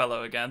Cornet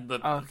fellow again.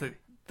 The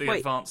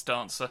advanced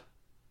dancer.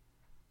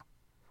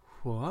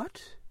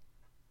 What?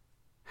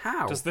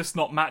 How? Does this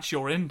not match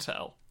your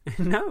intel?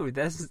 No,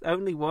 there's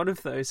only one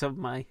of those on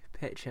my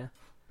picture.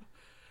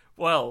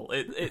 Well,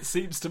 it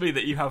seems to me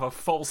that you have a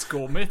false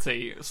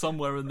Gourmet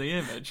somewhere in the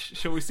image.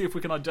 Shall we see if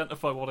we can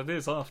identify what it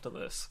is after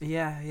this?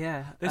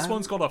 Yeah. This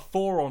one's got a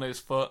 4 on his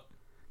foot.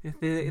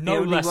 The no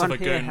only less one of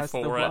a here goon has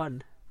for the it.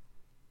 one.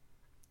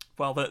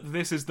 Well,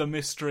 this is the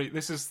mystery.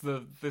 This is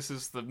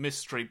the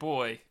mystery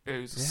boy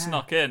who's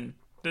snuck in,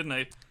 didn't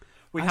he?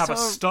 We have a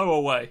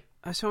stowaway.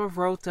 I saw a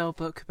Roald Dahl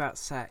book about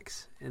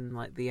sex in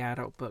like the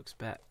adult books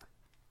bit.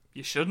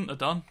 You shouldn't have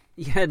done.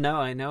 Yeah, no,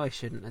 I know I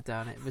shouldn't have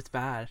done it. It was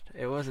bad.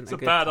 It wasn't It's a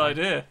good bad time.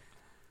 idea.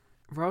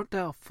 Roald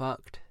Dahl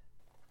fucked.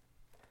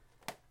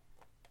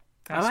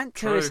 That's I went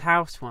true. to his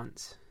house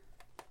once.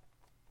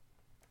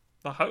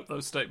 I hope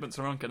those statements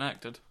are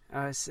unconnected.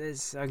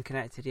 It's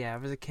unconnected. Yeah, I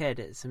was a kid.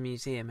 It's a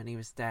museum, and he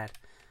was dead.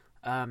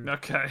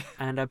 Okay.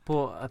 And I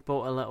bought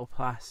a little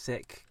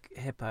plastic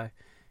hippo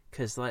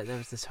because like there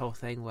was this whole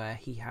thing where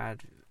he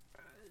had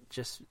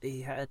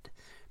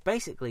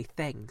basically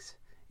things.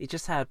 He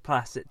just had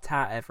plastic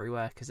tat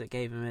everywhere because it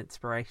gave him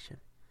inspiration.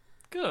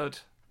 Good.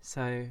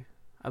 So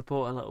I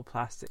bought a little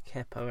plastic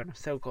hippo, and I've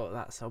still got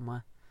that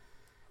somewhere.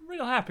 I'm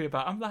real happy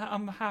about it.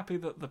 I'm happy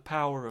that the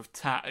power of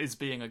tat is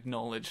being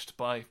acknowledged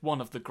by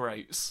one of the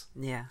greats.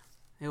 Yeah.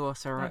 Who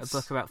also wrote a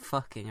book about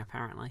fucking,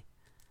 apparently.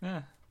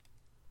 Yeah.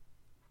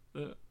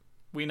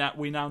 We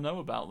now know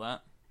about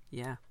that.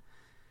 Yeah.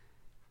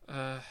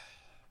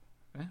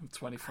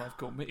 25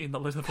 got me in the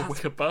lid of a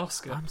wicker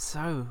basket. I'm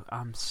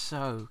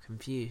so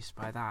confused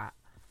by that.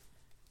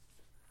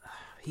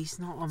 He's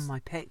not on my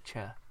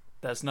picture.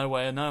 There's no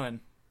way of knowing.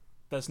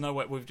 There's no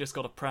way. We've just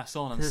got to press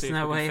on and see if we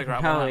can figure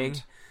out what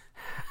happened.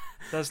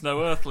 There's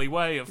no earthly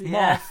way of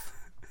moth.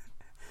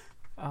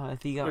 Oh,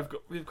 have you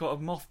got... We've got a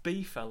moth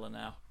bee fella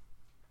now.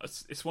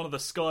 It's one of the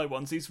sky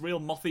ones. He's real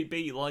mothy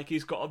bee like.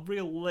 He's got a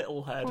real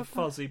little head,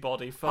 fuzzy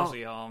body,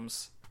 fuzzy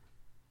arms.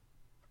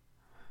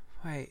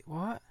 Wait,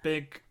 what?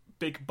 Big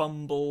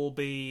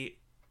bumblebee.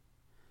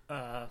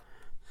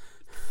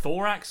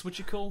 Thorax? Would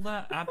you call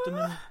that?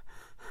 Abdomen.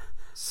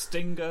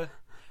 Stinger.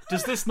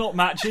 Does this not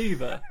match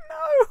either?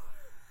 No.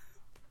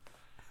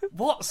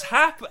 What's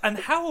happened? And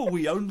how are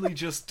we only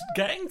just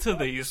getting to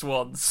these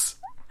ones?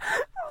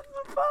 What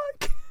the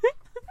fuck?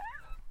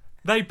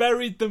 They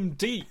buried them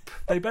deep.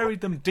 They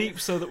buried them deep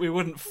so that we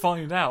wouldn't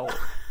find out.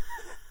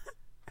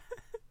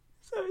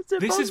 So it's a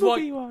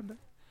bumblebee one.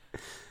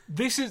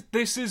 This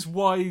is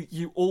why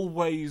you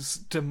always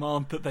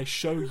demand that they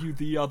show you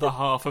the other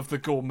half of the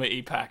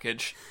gourmet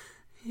package.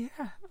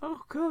 Yeah.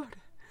 Oh god.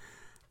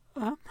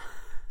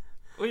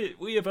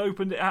 We have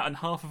opened it out and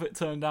half of it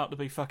turned out to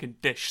be fucking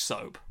dish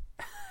soap.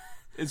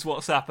 Is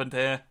what's happened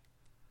here.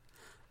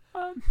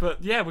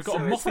 But yeah, we've got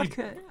a mothy... It's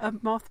like a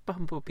moth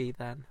bumblebee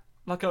then.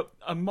 Like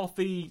a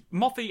mothy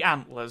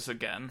antlers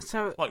again.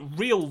 So like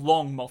real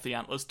long mothy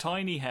antlers,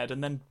 tiny head,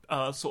 and then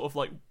sort of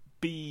like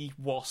bee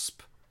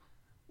wasp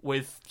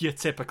with your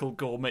typical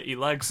gourmet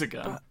legs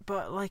again.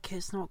 But like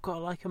it's not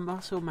got like a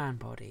muscle man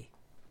body.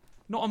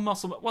 Not a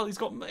muscle. Well, he's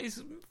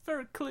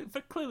very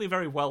clearly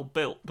very well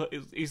built, but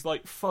he's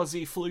like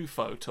fuzzy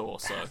flufo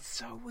torso. That's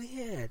so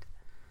weird.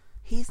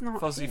 He's not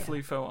fuzzy here.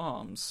 flufo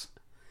arms.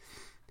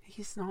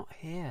 He's not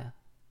here.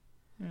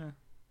 Yeah.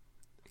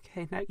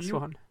 Okay, next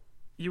one.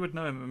 You would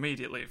know him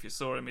immediately if you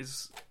saw him.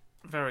 He's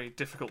very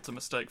difficult to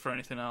mistake for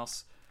anything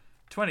else.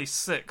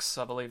 26,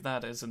 I believe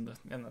that is in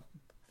the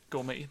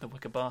gourmet, the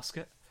wicker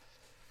basket.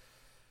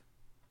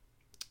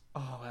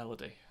 Oh,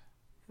 Elodie.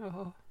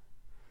 Oh.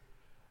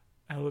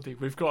 Elodie,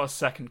 we've got a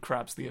second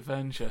Krabs the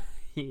Avenger.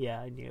 Yeah,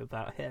 I knew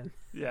about him.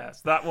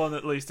 Yes, that one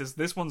at least is.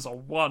 This one's a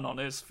 1 on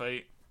his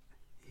feet.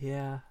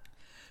 Yeah.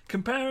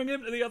 Comparing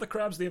him to the other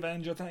Krabs the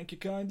Avenger, thank you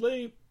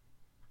kindly.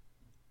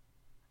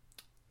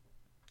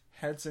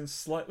 Head's in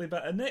slightly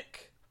better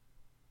nick.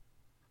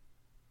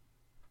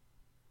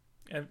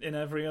 In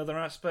every other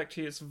aspect,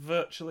 he is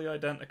virtually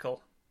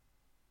identical.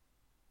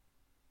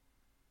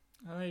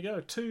 And there you go,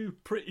 2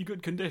 pretty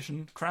good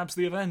condition Krabs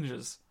the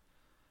Avengers.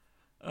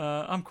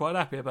 I'm quite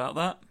happy about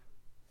that.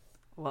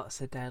 Lots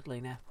of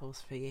deadly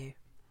nipples for you.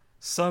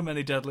 So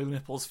many deadly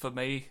nipples for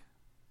me,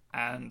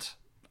 and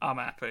I'm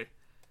happy.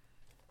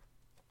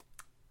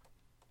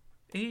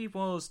 He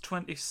was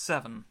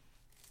 27.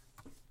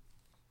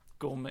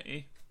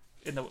 Gourmet.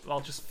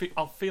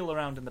 I'll feel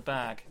around in the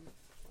bag.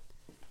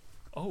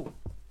 Oh,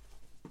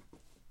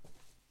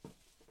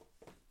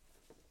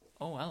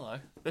 hello.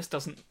 This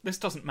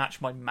doesn't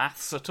match my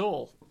maths at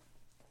all.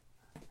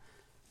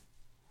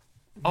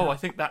 No. Oh, I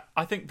think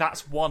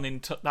that's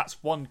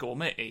one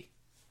gourmet.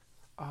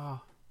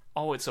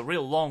 Oh, it's a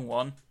real long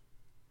one.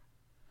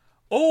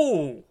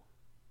 Oh,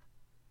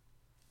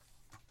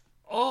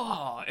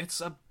 it's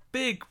a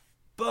big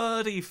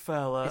birdie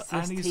fella, Is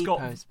this and he's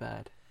T-Po's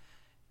bird?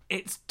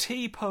 It's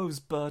T-Po's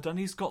bird, and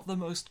he's got the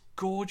most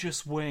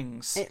gorgeous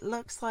wings. It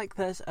looks like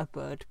there's a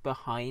bird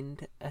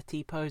behind a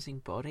T-posing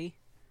body.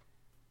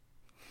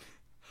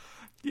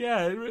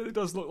 Yeah, it really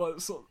does look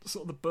like sort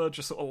of the bird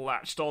just sort of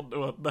latched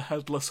onto the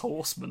headless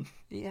horseman.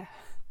 Yeah.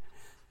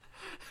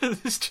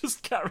 It's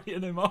just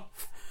carrying him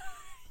off.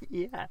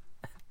 Yeah.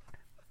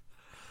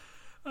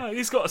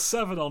 He's got a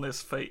 7 on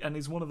his feet, and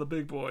he's one of the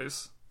big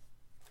boys.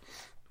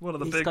 One of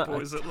the big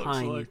boys, it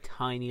looks like.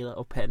 Tiny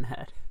little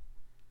pinhead.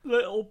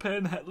 Little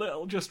pinhead,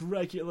 little just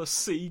regular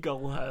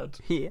seagull head.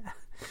 Yeah.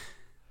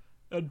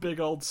 And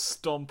big old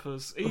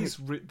stompers.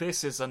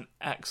 This is an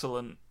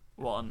excellent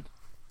one.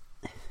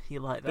 You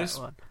like that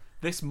one?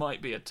 This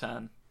might be a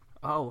 10.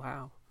 Oh,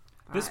 wow.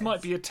 This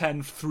might be a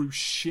 10 through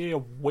sheer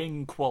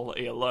wing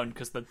quality alone,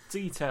 because the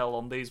detail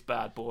on these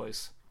bad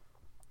boys.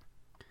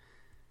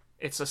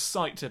 It's a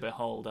sight to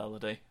behold,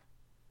 Elodie.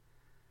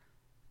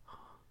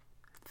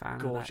 Fan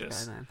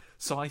gorgeous. Of that guy, then.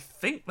 So I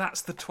think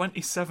that's the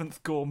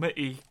 27th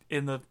gourmet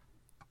in the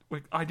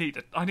I need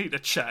to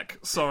check.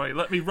 Sorry,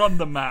 let me run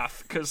the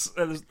math, because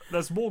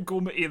there's more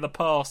Gormiti in the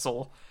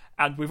parcel,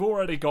 and we've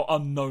already got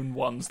unknown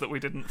ones that we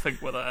didn't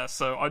think were there.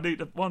 So I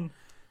need 1,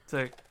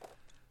 2,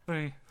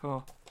 3,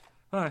 4,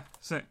 5,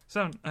 6,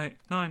 7, 8,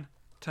 9,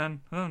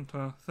 10, 11,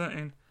 12,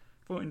 13,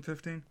 14,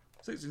 15,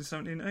 16,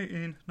 17,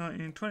 18,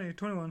 19, 20,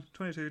 21,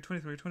 22,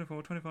 23,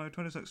 24, 25,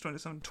 26,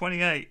 27,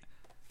 28.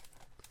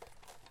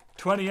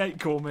 28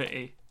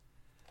 Gormiti.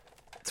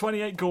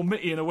 28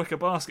 Gormiti in a wicker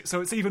basket, so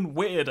it's even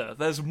weirder.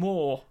 There's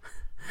more.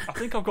 I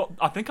think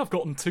I've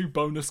gotten 2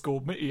 bonus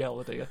Gormiti,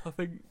 Elodie. I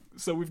think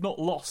so. We've not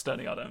lost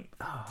any. I don't.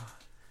 Oh,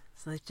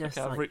 so they just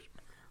okay,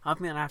 I'm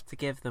gonna have to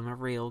give them a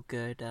real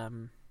good.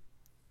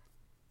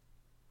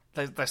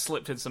 They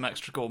slipped in some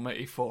extra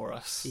Gormiti for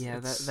us.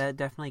 Yeah, they're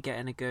definitely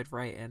getting a good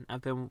rating.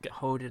 I've been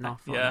holding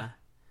off on that.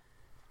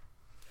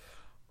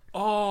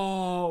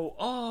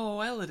 Oh,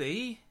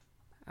 Elodie.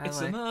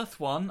 It's an Earth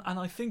one, and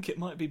I think it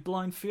might be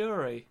Blind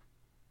Fury.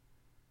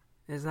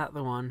 Is that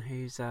the one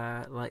who's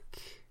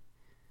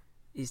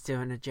he's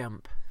doing a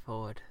jump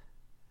forward?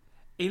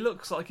 He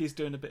looks like he's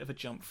doing a bit of a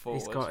jump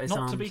forward. He's got his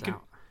arms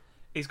out.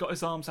 He's got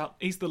his arms out.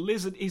 He's the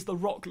lizard. He's the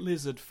rock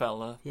lizard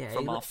fella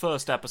from our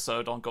first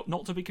episode on.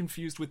 Not to be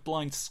confused with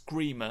Blind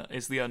Screamer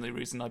is the only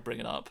reason I bring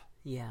it up.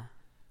 Yeah.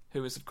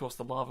 Who is of course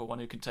the lava one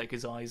who can take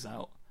his eyes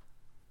out.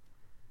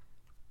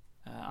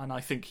 And I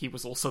think he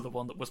was also the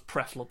one that was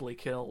preferably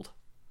killed.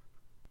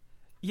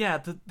 Yeah,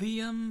 the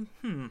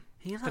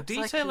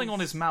detailing on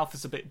his mouth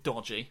is a bit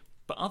dodgy,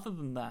 but other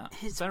than that,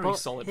 very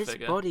solid figure.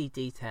 His body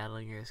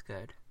detailing is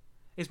good.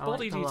 His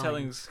body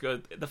detailing is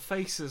good. The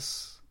face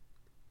is...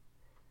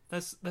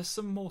 There's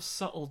some more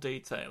subtle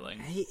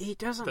detailing. He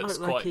doesn't look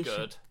like he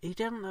should. He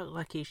doesn't look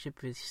like he should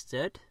be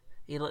stood.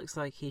 He looks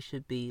like he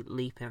should be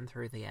leaping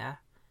through the air.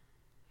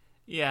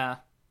 Yeah.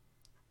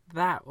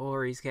 That,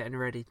 or he's getting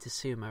ready to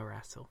sumo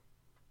wrestle.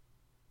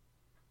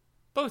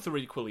 Both are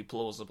equally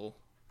plausible.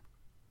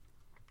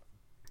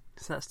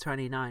 So that's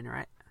 29,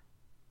 right?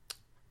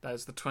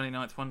 There's the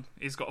 29th one.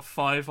 He's got a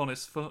 5 on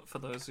his foot for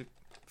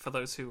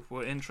those who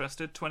were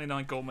interested.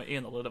 29 Gormiti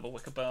in a lid of a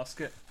wicker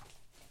basket.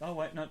 Oh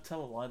wait, no,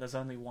 tell a lie. There's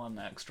only 1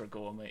 extra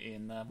Gormiti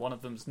in there. One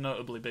of them's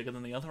notably bigger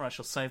than the other. I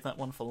shall save that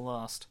one for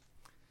last.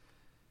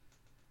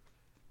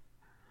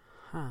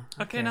 Huh.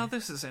 Okay, now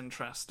this is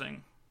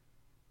interesting.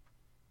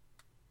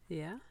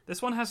 Yeah?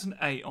 This one has an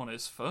 8 on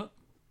his foot.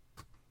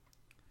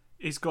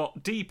 He's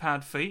got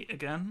D-pad feet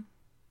again.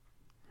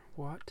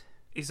 What?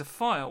 He's a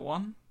fire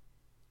one.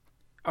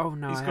 Oh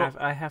no,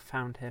 I have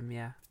found him,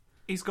 yeah.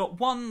 He's got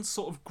 1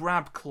 sort of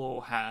grab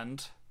claw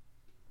hand.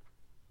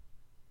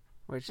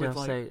 Which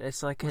also,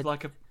 it's like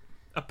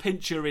a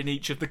pincher in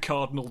each of the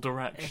cardinal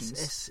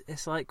directions.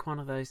 It's like one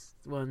of those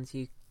ones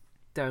you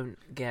don't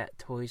get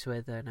toys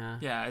with,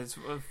 and yeah, it's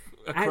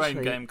a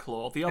crane game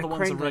claw. The other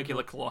one's a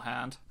regular claw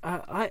hand.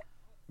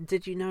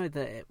 Did you know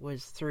that it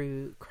was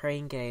through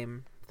Crane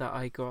Game that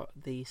I got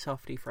the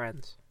Softy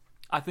Friends?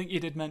 I think you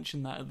did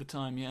mention that at the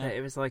time, yeah. That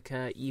it was like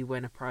you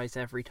win a prize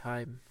every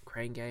time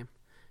Crane Game,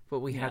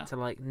 but we had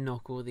to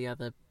knock all the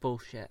other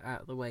bullshit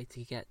out of the way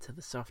to get to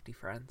the Softy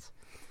Friends.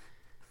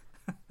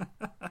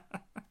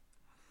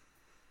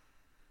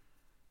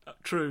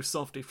 True,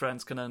 Softy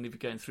Friends can only be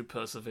gained through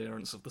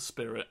perseverance of the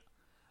spirit.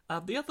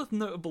 The other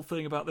notable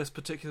thing about this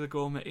particular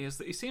Gormiti is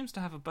that he seems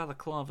to have a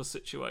balaclava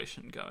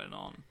situation going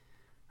on.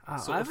 I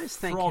was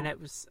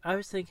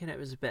thinking it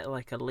was a bit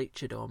like a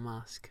luchador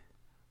mask.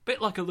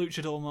 Bit like a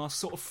luchador mask,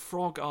 sort of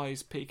frog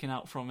eyes peeking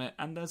out from it,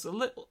 and there's a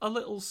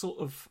little sort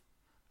of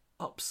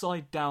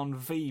upside down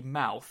V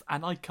mouth,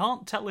 and I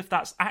can't tell if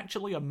that's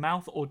actually a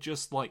mouth or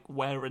just like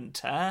wear and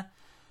tear,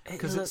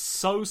 because it's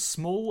so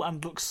small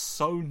and looks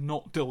so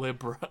not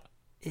deliberate.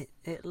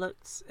 It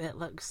looks like it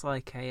looks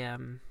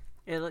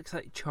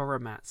like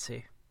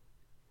Choromatsu.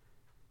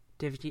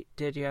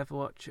 Did you ever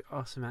watch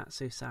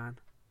Osamatsu-san?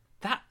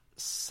 That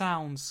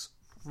sounds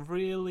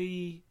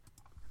really...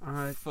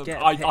 I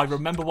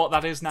remember what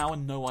that is now,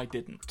 and no, I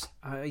didn't.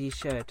 You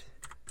should.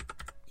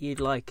 You'd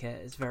like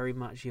it. It's very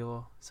much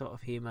your sort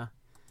of humour.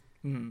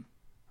 I'm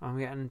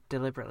getting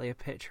deliberately a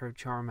picture of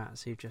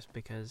Choromatsu just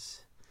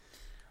because...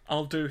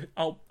 I'll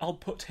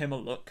put him a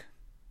look.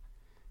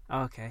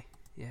 Okay.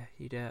 Yeah,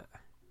 you do it.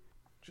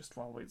 Just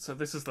while we... So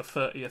this is the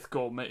 30th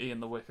Gormiti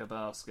in the wicker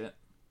basket.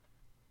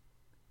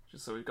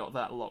 Just so we've got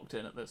that locked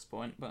in at this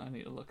point, but I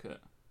need to look at...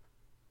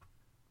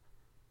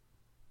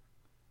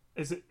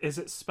 Is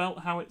it spelt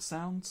how it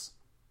sounds?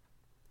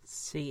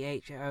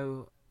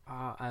 CHOROMATSU,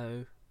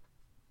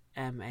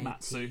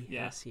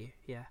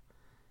 yeah.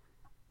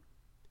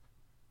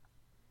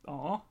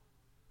 Aw.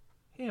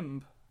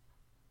 Him.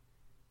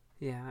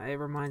 Yeah, it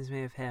reminds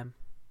me of him.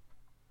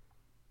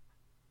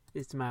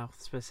 His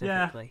mouth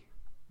specifically.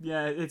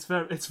 Yeah, it's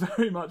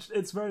very much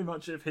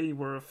if he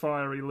were a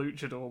fiery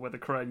luchador with a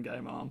crane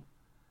game arm.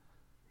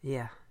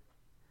 Yeah.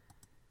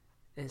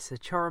 It's a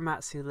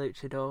Choromatsu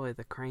luchador with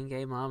a crane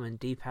game arm and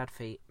D-pad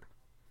feet.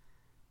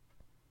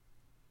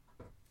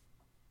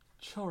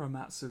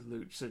 Choromatsu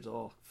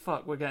luchador.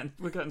 Fuck, we're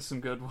getting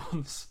some good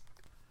ones.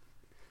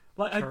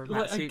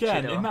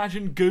 Again,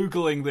 imagine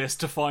Googling this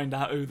to find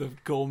out who the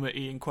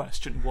Gormiti in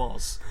question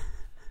was.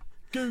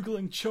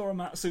 Googling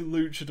Choromatsu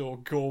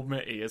Luchador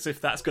Gormiti as if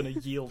that's going to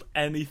yield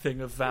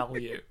anything of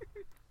value.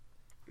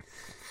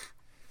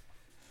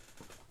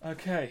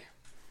 Okay.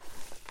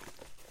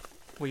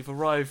 We've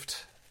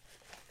arrived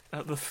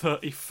at the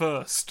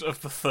 31st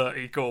of the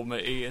 30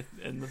 Gormiti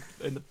in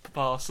the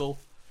parcel.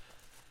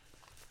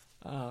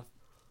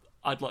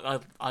 I'd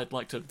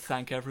like to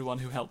thank everyone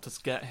who helped us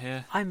get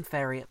here. I'm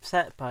very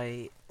upset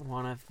by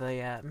one of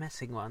the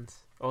missing ones,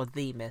 or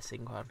the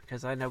missing one,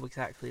 because I know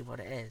exactly what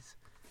it is.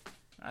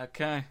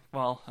 Okay,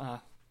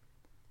 well,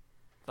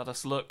 let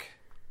us look.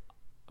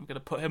 I'm going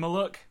to put him a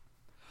look.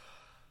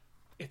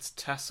 It's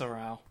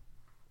Tessarau.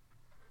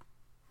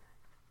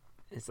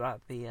 Is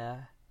that the...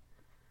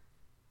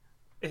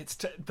 It's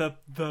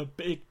the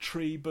big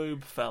tree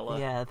boob fella.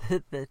 Yeah,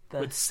 the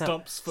with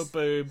stumps for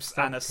boobs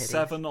and a titties.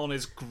 7 on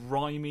his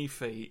grimy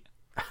feet.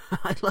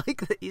 I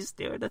like that he's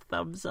doing a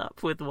thumbs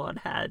up with one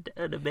hand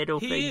and a middle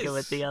finger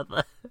with the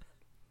other.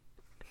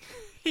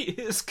 He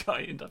is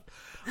kind of.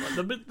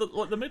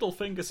 The middle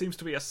finger seems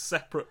to be a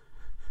separate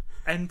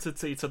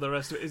entity to the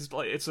rest of it.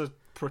 It's a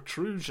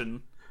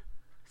protrusion.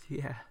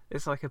 Yeah,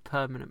 it's like a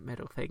permanent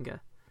middle finger.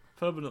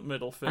 Permanent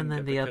middle finger. And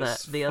then the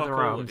other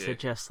arms are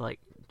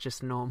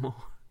just normal.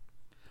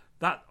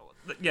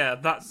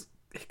 That's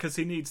because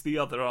he needs the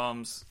other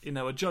arms. You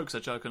know, a joke's a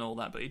joke and all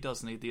that, but he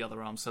does need the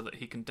other arms so that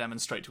he can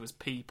demonstrate to his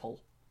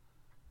people.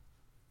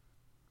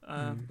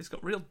 He's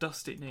got real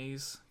dusty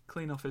knees.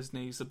 Clean off his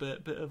knees a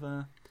bit of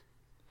a...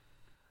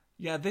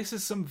 Yeah, this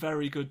is some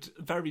very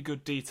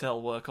good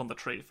detail work on the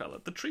tree fella.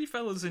 The tree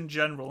fellas in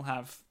general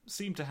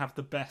seem to have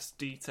the best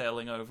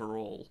detailing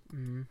overall.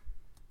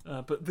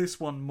 But this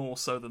one more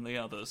so than the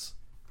others.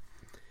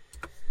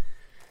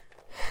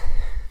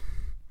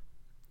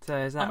 So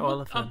is that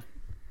all of them?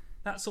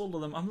 That's all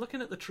of them. I'm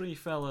looking at the tree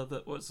fella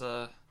that was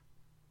a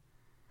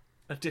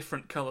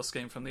different colour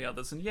scheme from the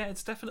others, and yeah,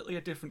 it's definitely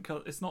a different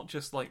colour. It's not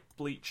just like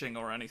bleaching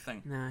or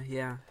anything. No,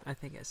 yeah, I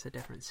think it's a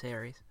different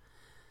series.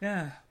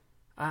 Yeah.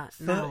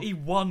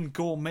 31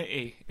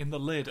 Gormiti in the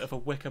lid of a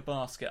wicker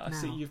basket. I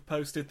see you've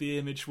posted the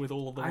image with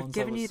all of the ones I was supposed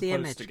to get. I've given you the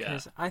image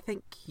because I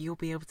think you'll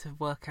be able to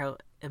work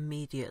out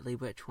immediately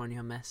which one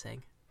you're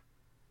missing.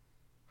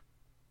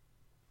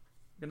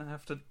 I'm going to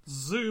have to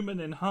zoom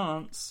and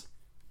enhance.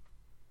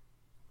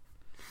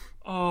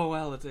 Oh,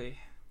 Elodie.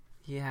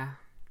 Yeah.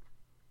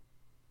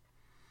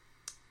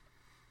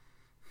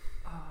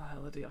 Oh,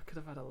 Elodie, I could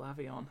have had a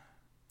Lavion.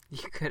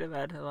 You could have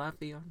had a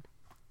Lavion.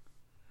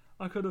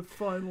 I could have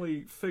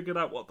finally figured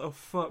out what the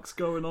fuck's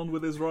going on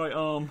with his right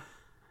arm.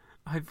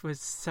 I was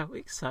so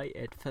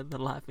excited for the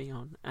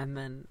Lavion, and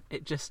then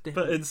it just didn't.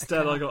 But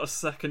instead I got a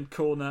second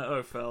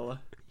Cornetto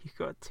fella. You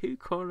got 2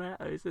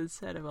 Cornettos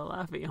instead of a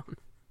Lavion.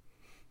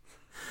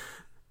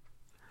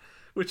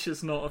 Which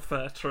is not a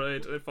fair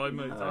trade, if I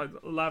may.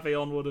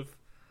 Lavion would have...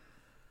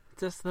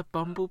 Does the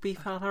Bumblebee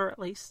fella at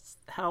least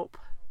help?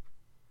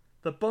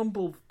 The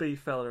Bumblebee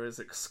fella is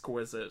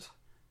exquisite.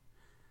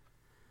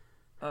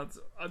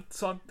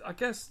 So I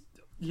guess,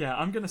 yeah,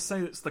 I'm going to say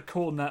it's the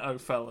Cornetto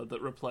fella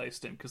that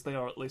replaced him, because they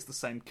are at least the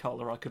same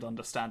colour. I could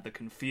understand the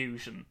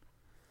confusion.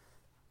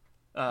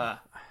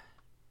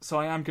 So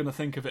I am going to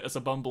think of it as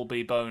a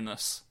Bumblebee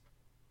bonus.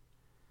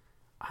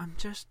 I'm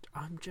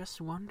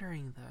just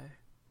wondering, though.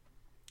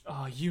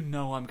 Oh, you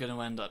know I'm going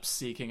to end up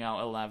seeking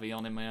out a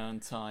Lavion in my own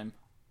time.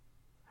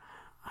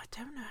 I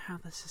don't know how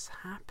this has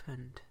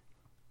happened.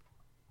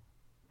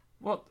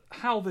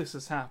 How this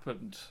has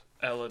happened,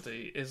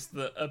 Elodie, is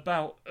that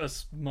about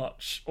as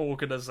much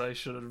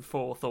organisation and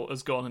forethought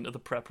has gone into the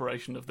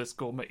preparation of this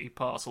Gormiti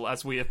parcel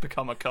as we have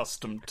become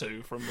accustomed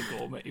to from the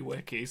Gormiti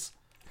wikis.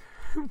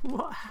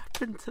 What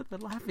happened to the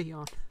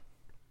Lavion?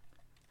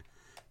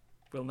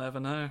 We'll never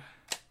know.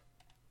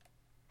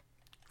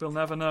 We'll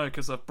never know,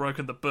 because I've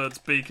broken the bird's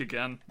beak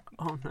again.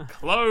 Oh no.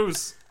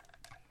 Close!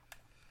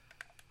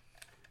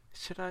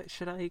 Should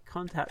I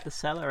contact the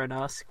seller and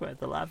ask where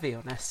the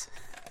Lavion is?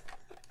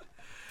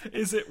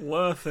 Is it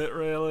worth it,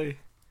 really?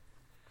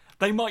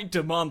 They might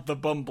demand the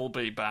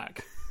Bumblebee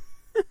back.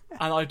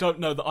 And I don't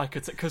know that I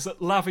could... Because at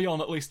Lavion,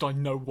 at least I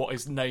know what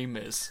his name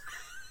is.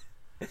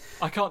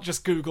 I can't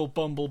just Google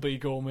Bumblebee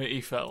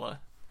Gormiti fella.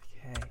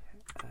 Okay.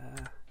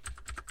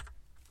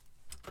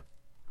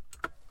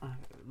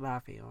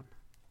 Lavion.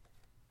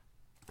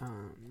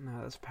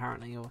 No, that's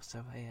apparently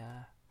also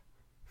a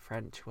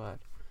French word.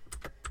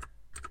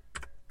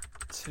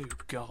 2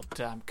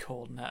 goddamn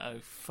Cornetto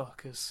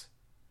fuckers.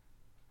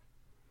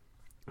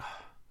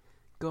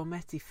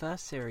 Gormiti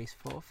First Series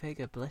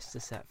 4-figure blister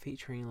set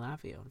featuring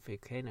Lavion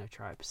Volcano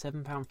Tribe.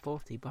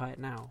 £7.40. Buy it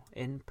now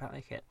in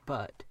packet,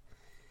 but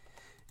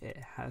it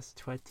has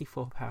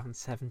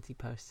 £24.70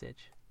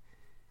 postage.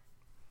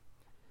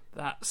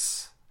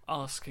 That's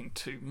asking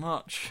too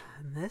much.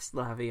 And this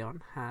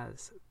Lavion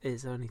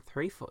is only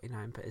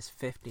 £3.49, but is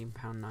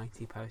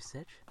 £15.90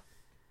 postage.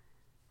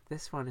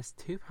 This one is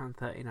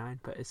 £2.39,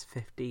 but is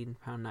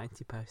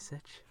 £15.90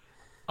 postage.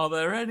 Are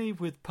there any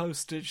with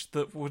postage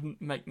that wouldn't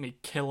make me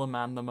kill a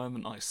man the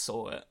moment I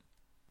saw it?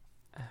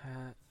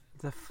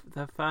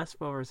 The first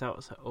 4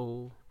 results are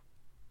all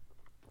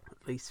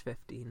at least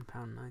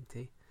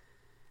 £15.90.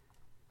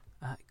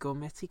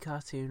 Gormity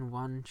Cartoon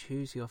 1,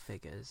 Choose Your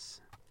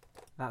Figures.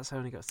 That's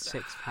only got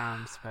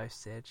 £6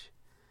 postage.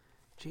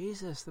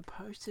 Jesus, the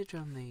postage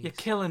on these. You're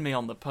killing me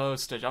on the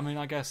postage. I mean,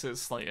 I guess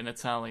it's like in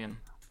Italian.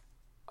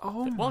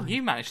 Oh, well,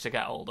 you managed to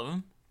get hold of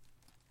them.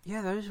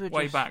 Yeah, those were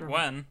way just back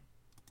when.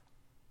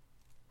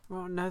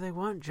 Well, no, they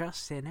weren't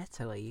just in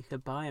Italy. You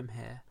could buy them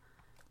here.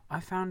 I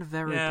found a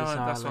very bizarre listing.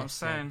 Yeah, that's what I'm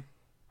saying.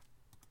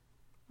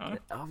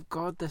 Oh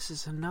God, this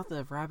is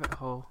another rabbit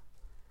hole.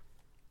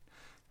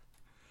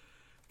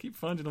 Keep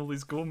finding all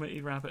these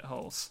gourmet rabbit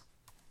holes.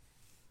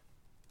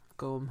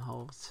 Gorm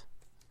holes.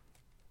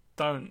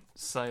 Don't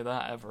say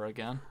that ever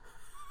again.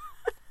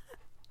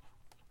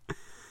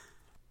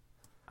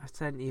 I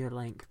sent you a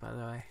link, by the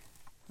way.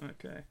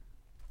 Okay.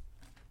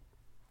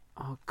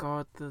 Oh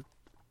God, the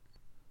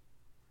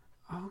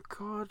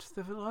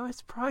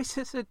lowest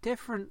prices are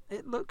different.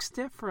 It looks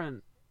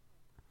different.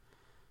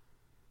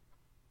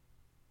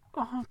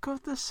 Oh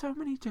God, there's so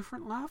many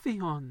different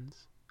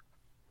Lavions.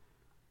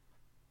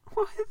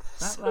 Why are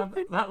there so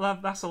many?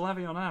 That's a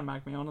Lavion and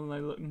Magmion, and they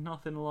look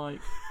nothing like.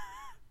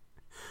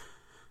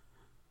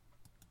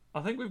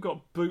 I think we've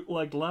got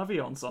bootleg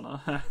Lavions on our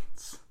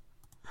hands.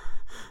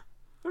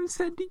 I'm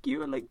sending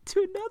you a link to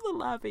another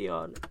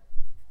Lavion.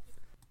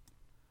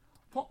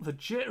 What the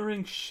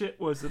jittering shit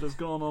was that has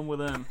gone on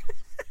with him?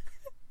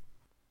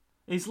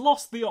 He's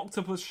lost the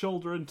octopus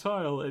shoulder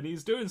entirely, and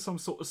he's doing some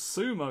sort of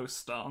sumo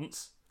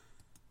stance.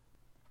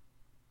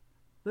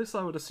 This,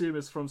 I would assume,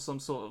 is from some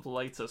sort of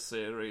later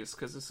series,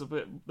 because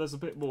there's a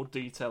bit more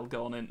detail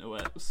gone into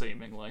it,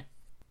 seemingly.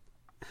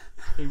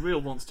 He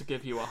real wants to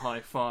give you a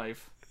high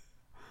five.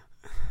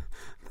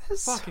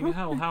 Fucking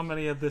hell, how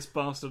many of this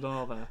bastard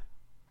are there?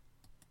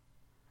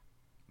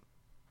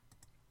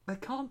 They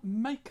can't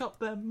make up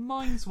their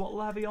minds what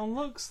Lavion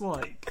looks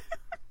like.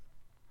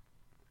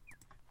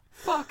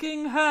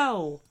 Fucking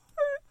hell!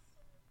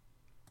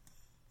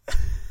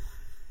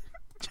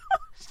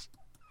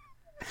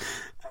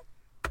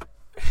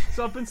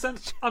 So I've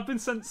been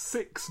sent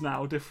 6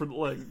 now different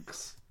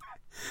links.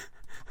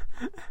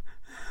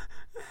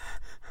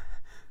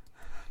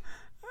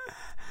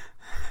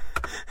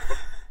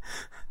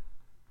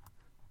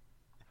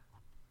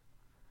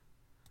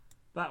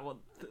 That one,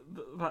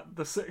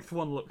 the 6th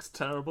one looks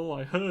terrible.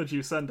 I heard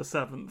you send a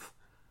 7th.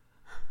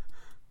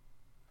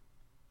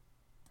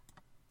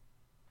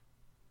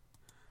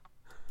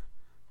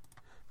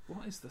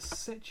 What is the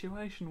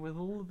situation with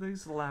all of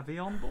these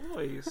Lavion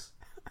boys?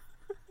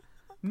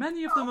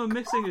 Many of them are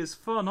missing his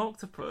fun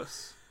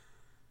octopus.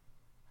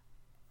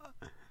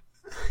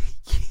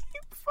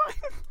 Keep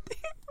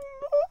finding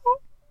more.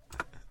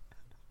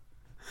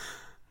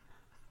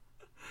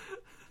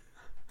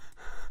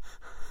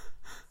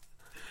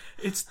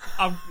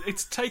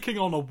 It's taking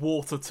on a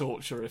water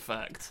torture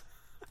effect.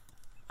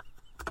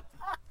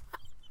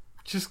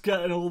 Just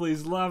getting all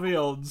these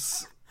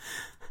Lavions.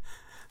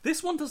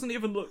 This one doesn't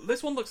even look.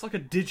 This one looks like a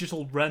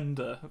digital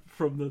render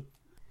from the.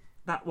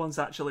 That one's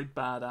actually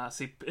badass.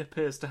 He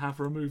appears to have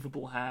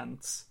removable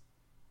hands.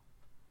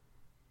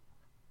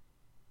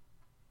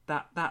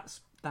 That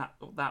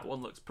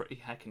one looks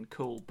pretty heckin'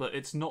 cool, but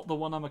it's not the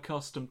one I'm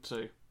accustomed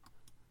to.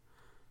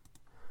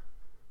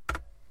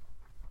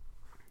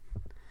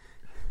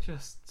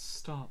 Just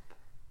stop.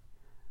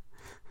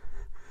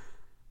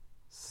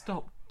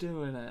 Stop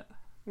doing it.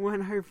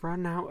 When I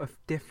run out of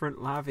different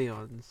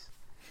Lavions,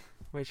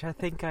 which I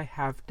think I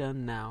have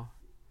done now.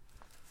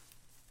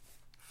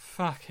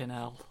 Fucking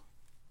hell.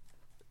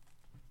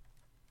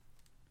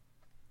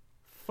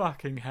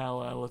 Fucking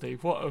hell, Elodie.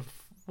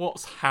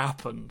 What's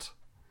happened?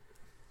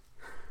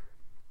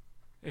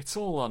 It's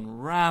all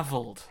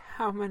unravelled.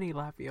 How many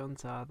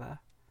Lavions are there?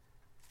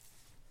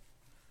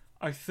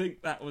 I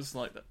think that was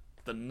like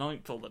the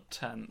 9th or the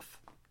 10th.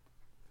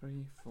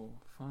 3, 4,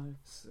 5,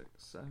 6,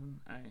 7,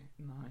 8,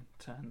 9,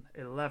 10,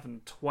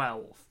 11,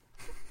 12.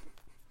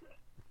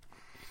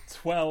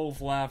 12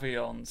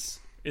 Lavions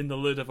in the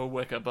lid of a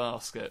wicker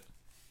basket.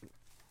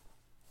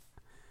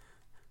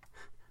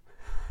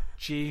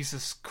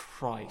 Jesus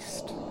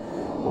Christ.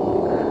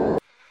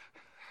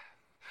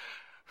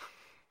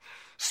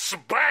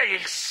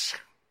 Space!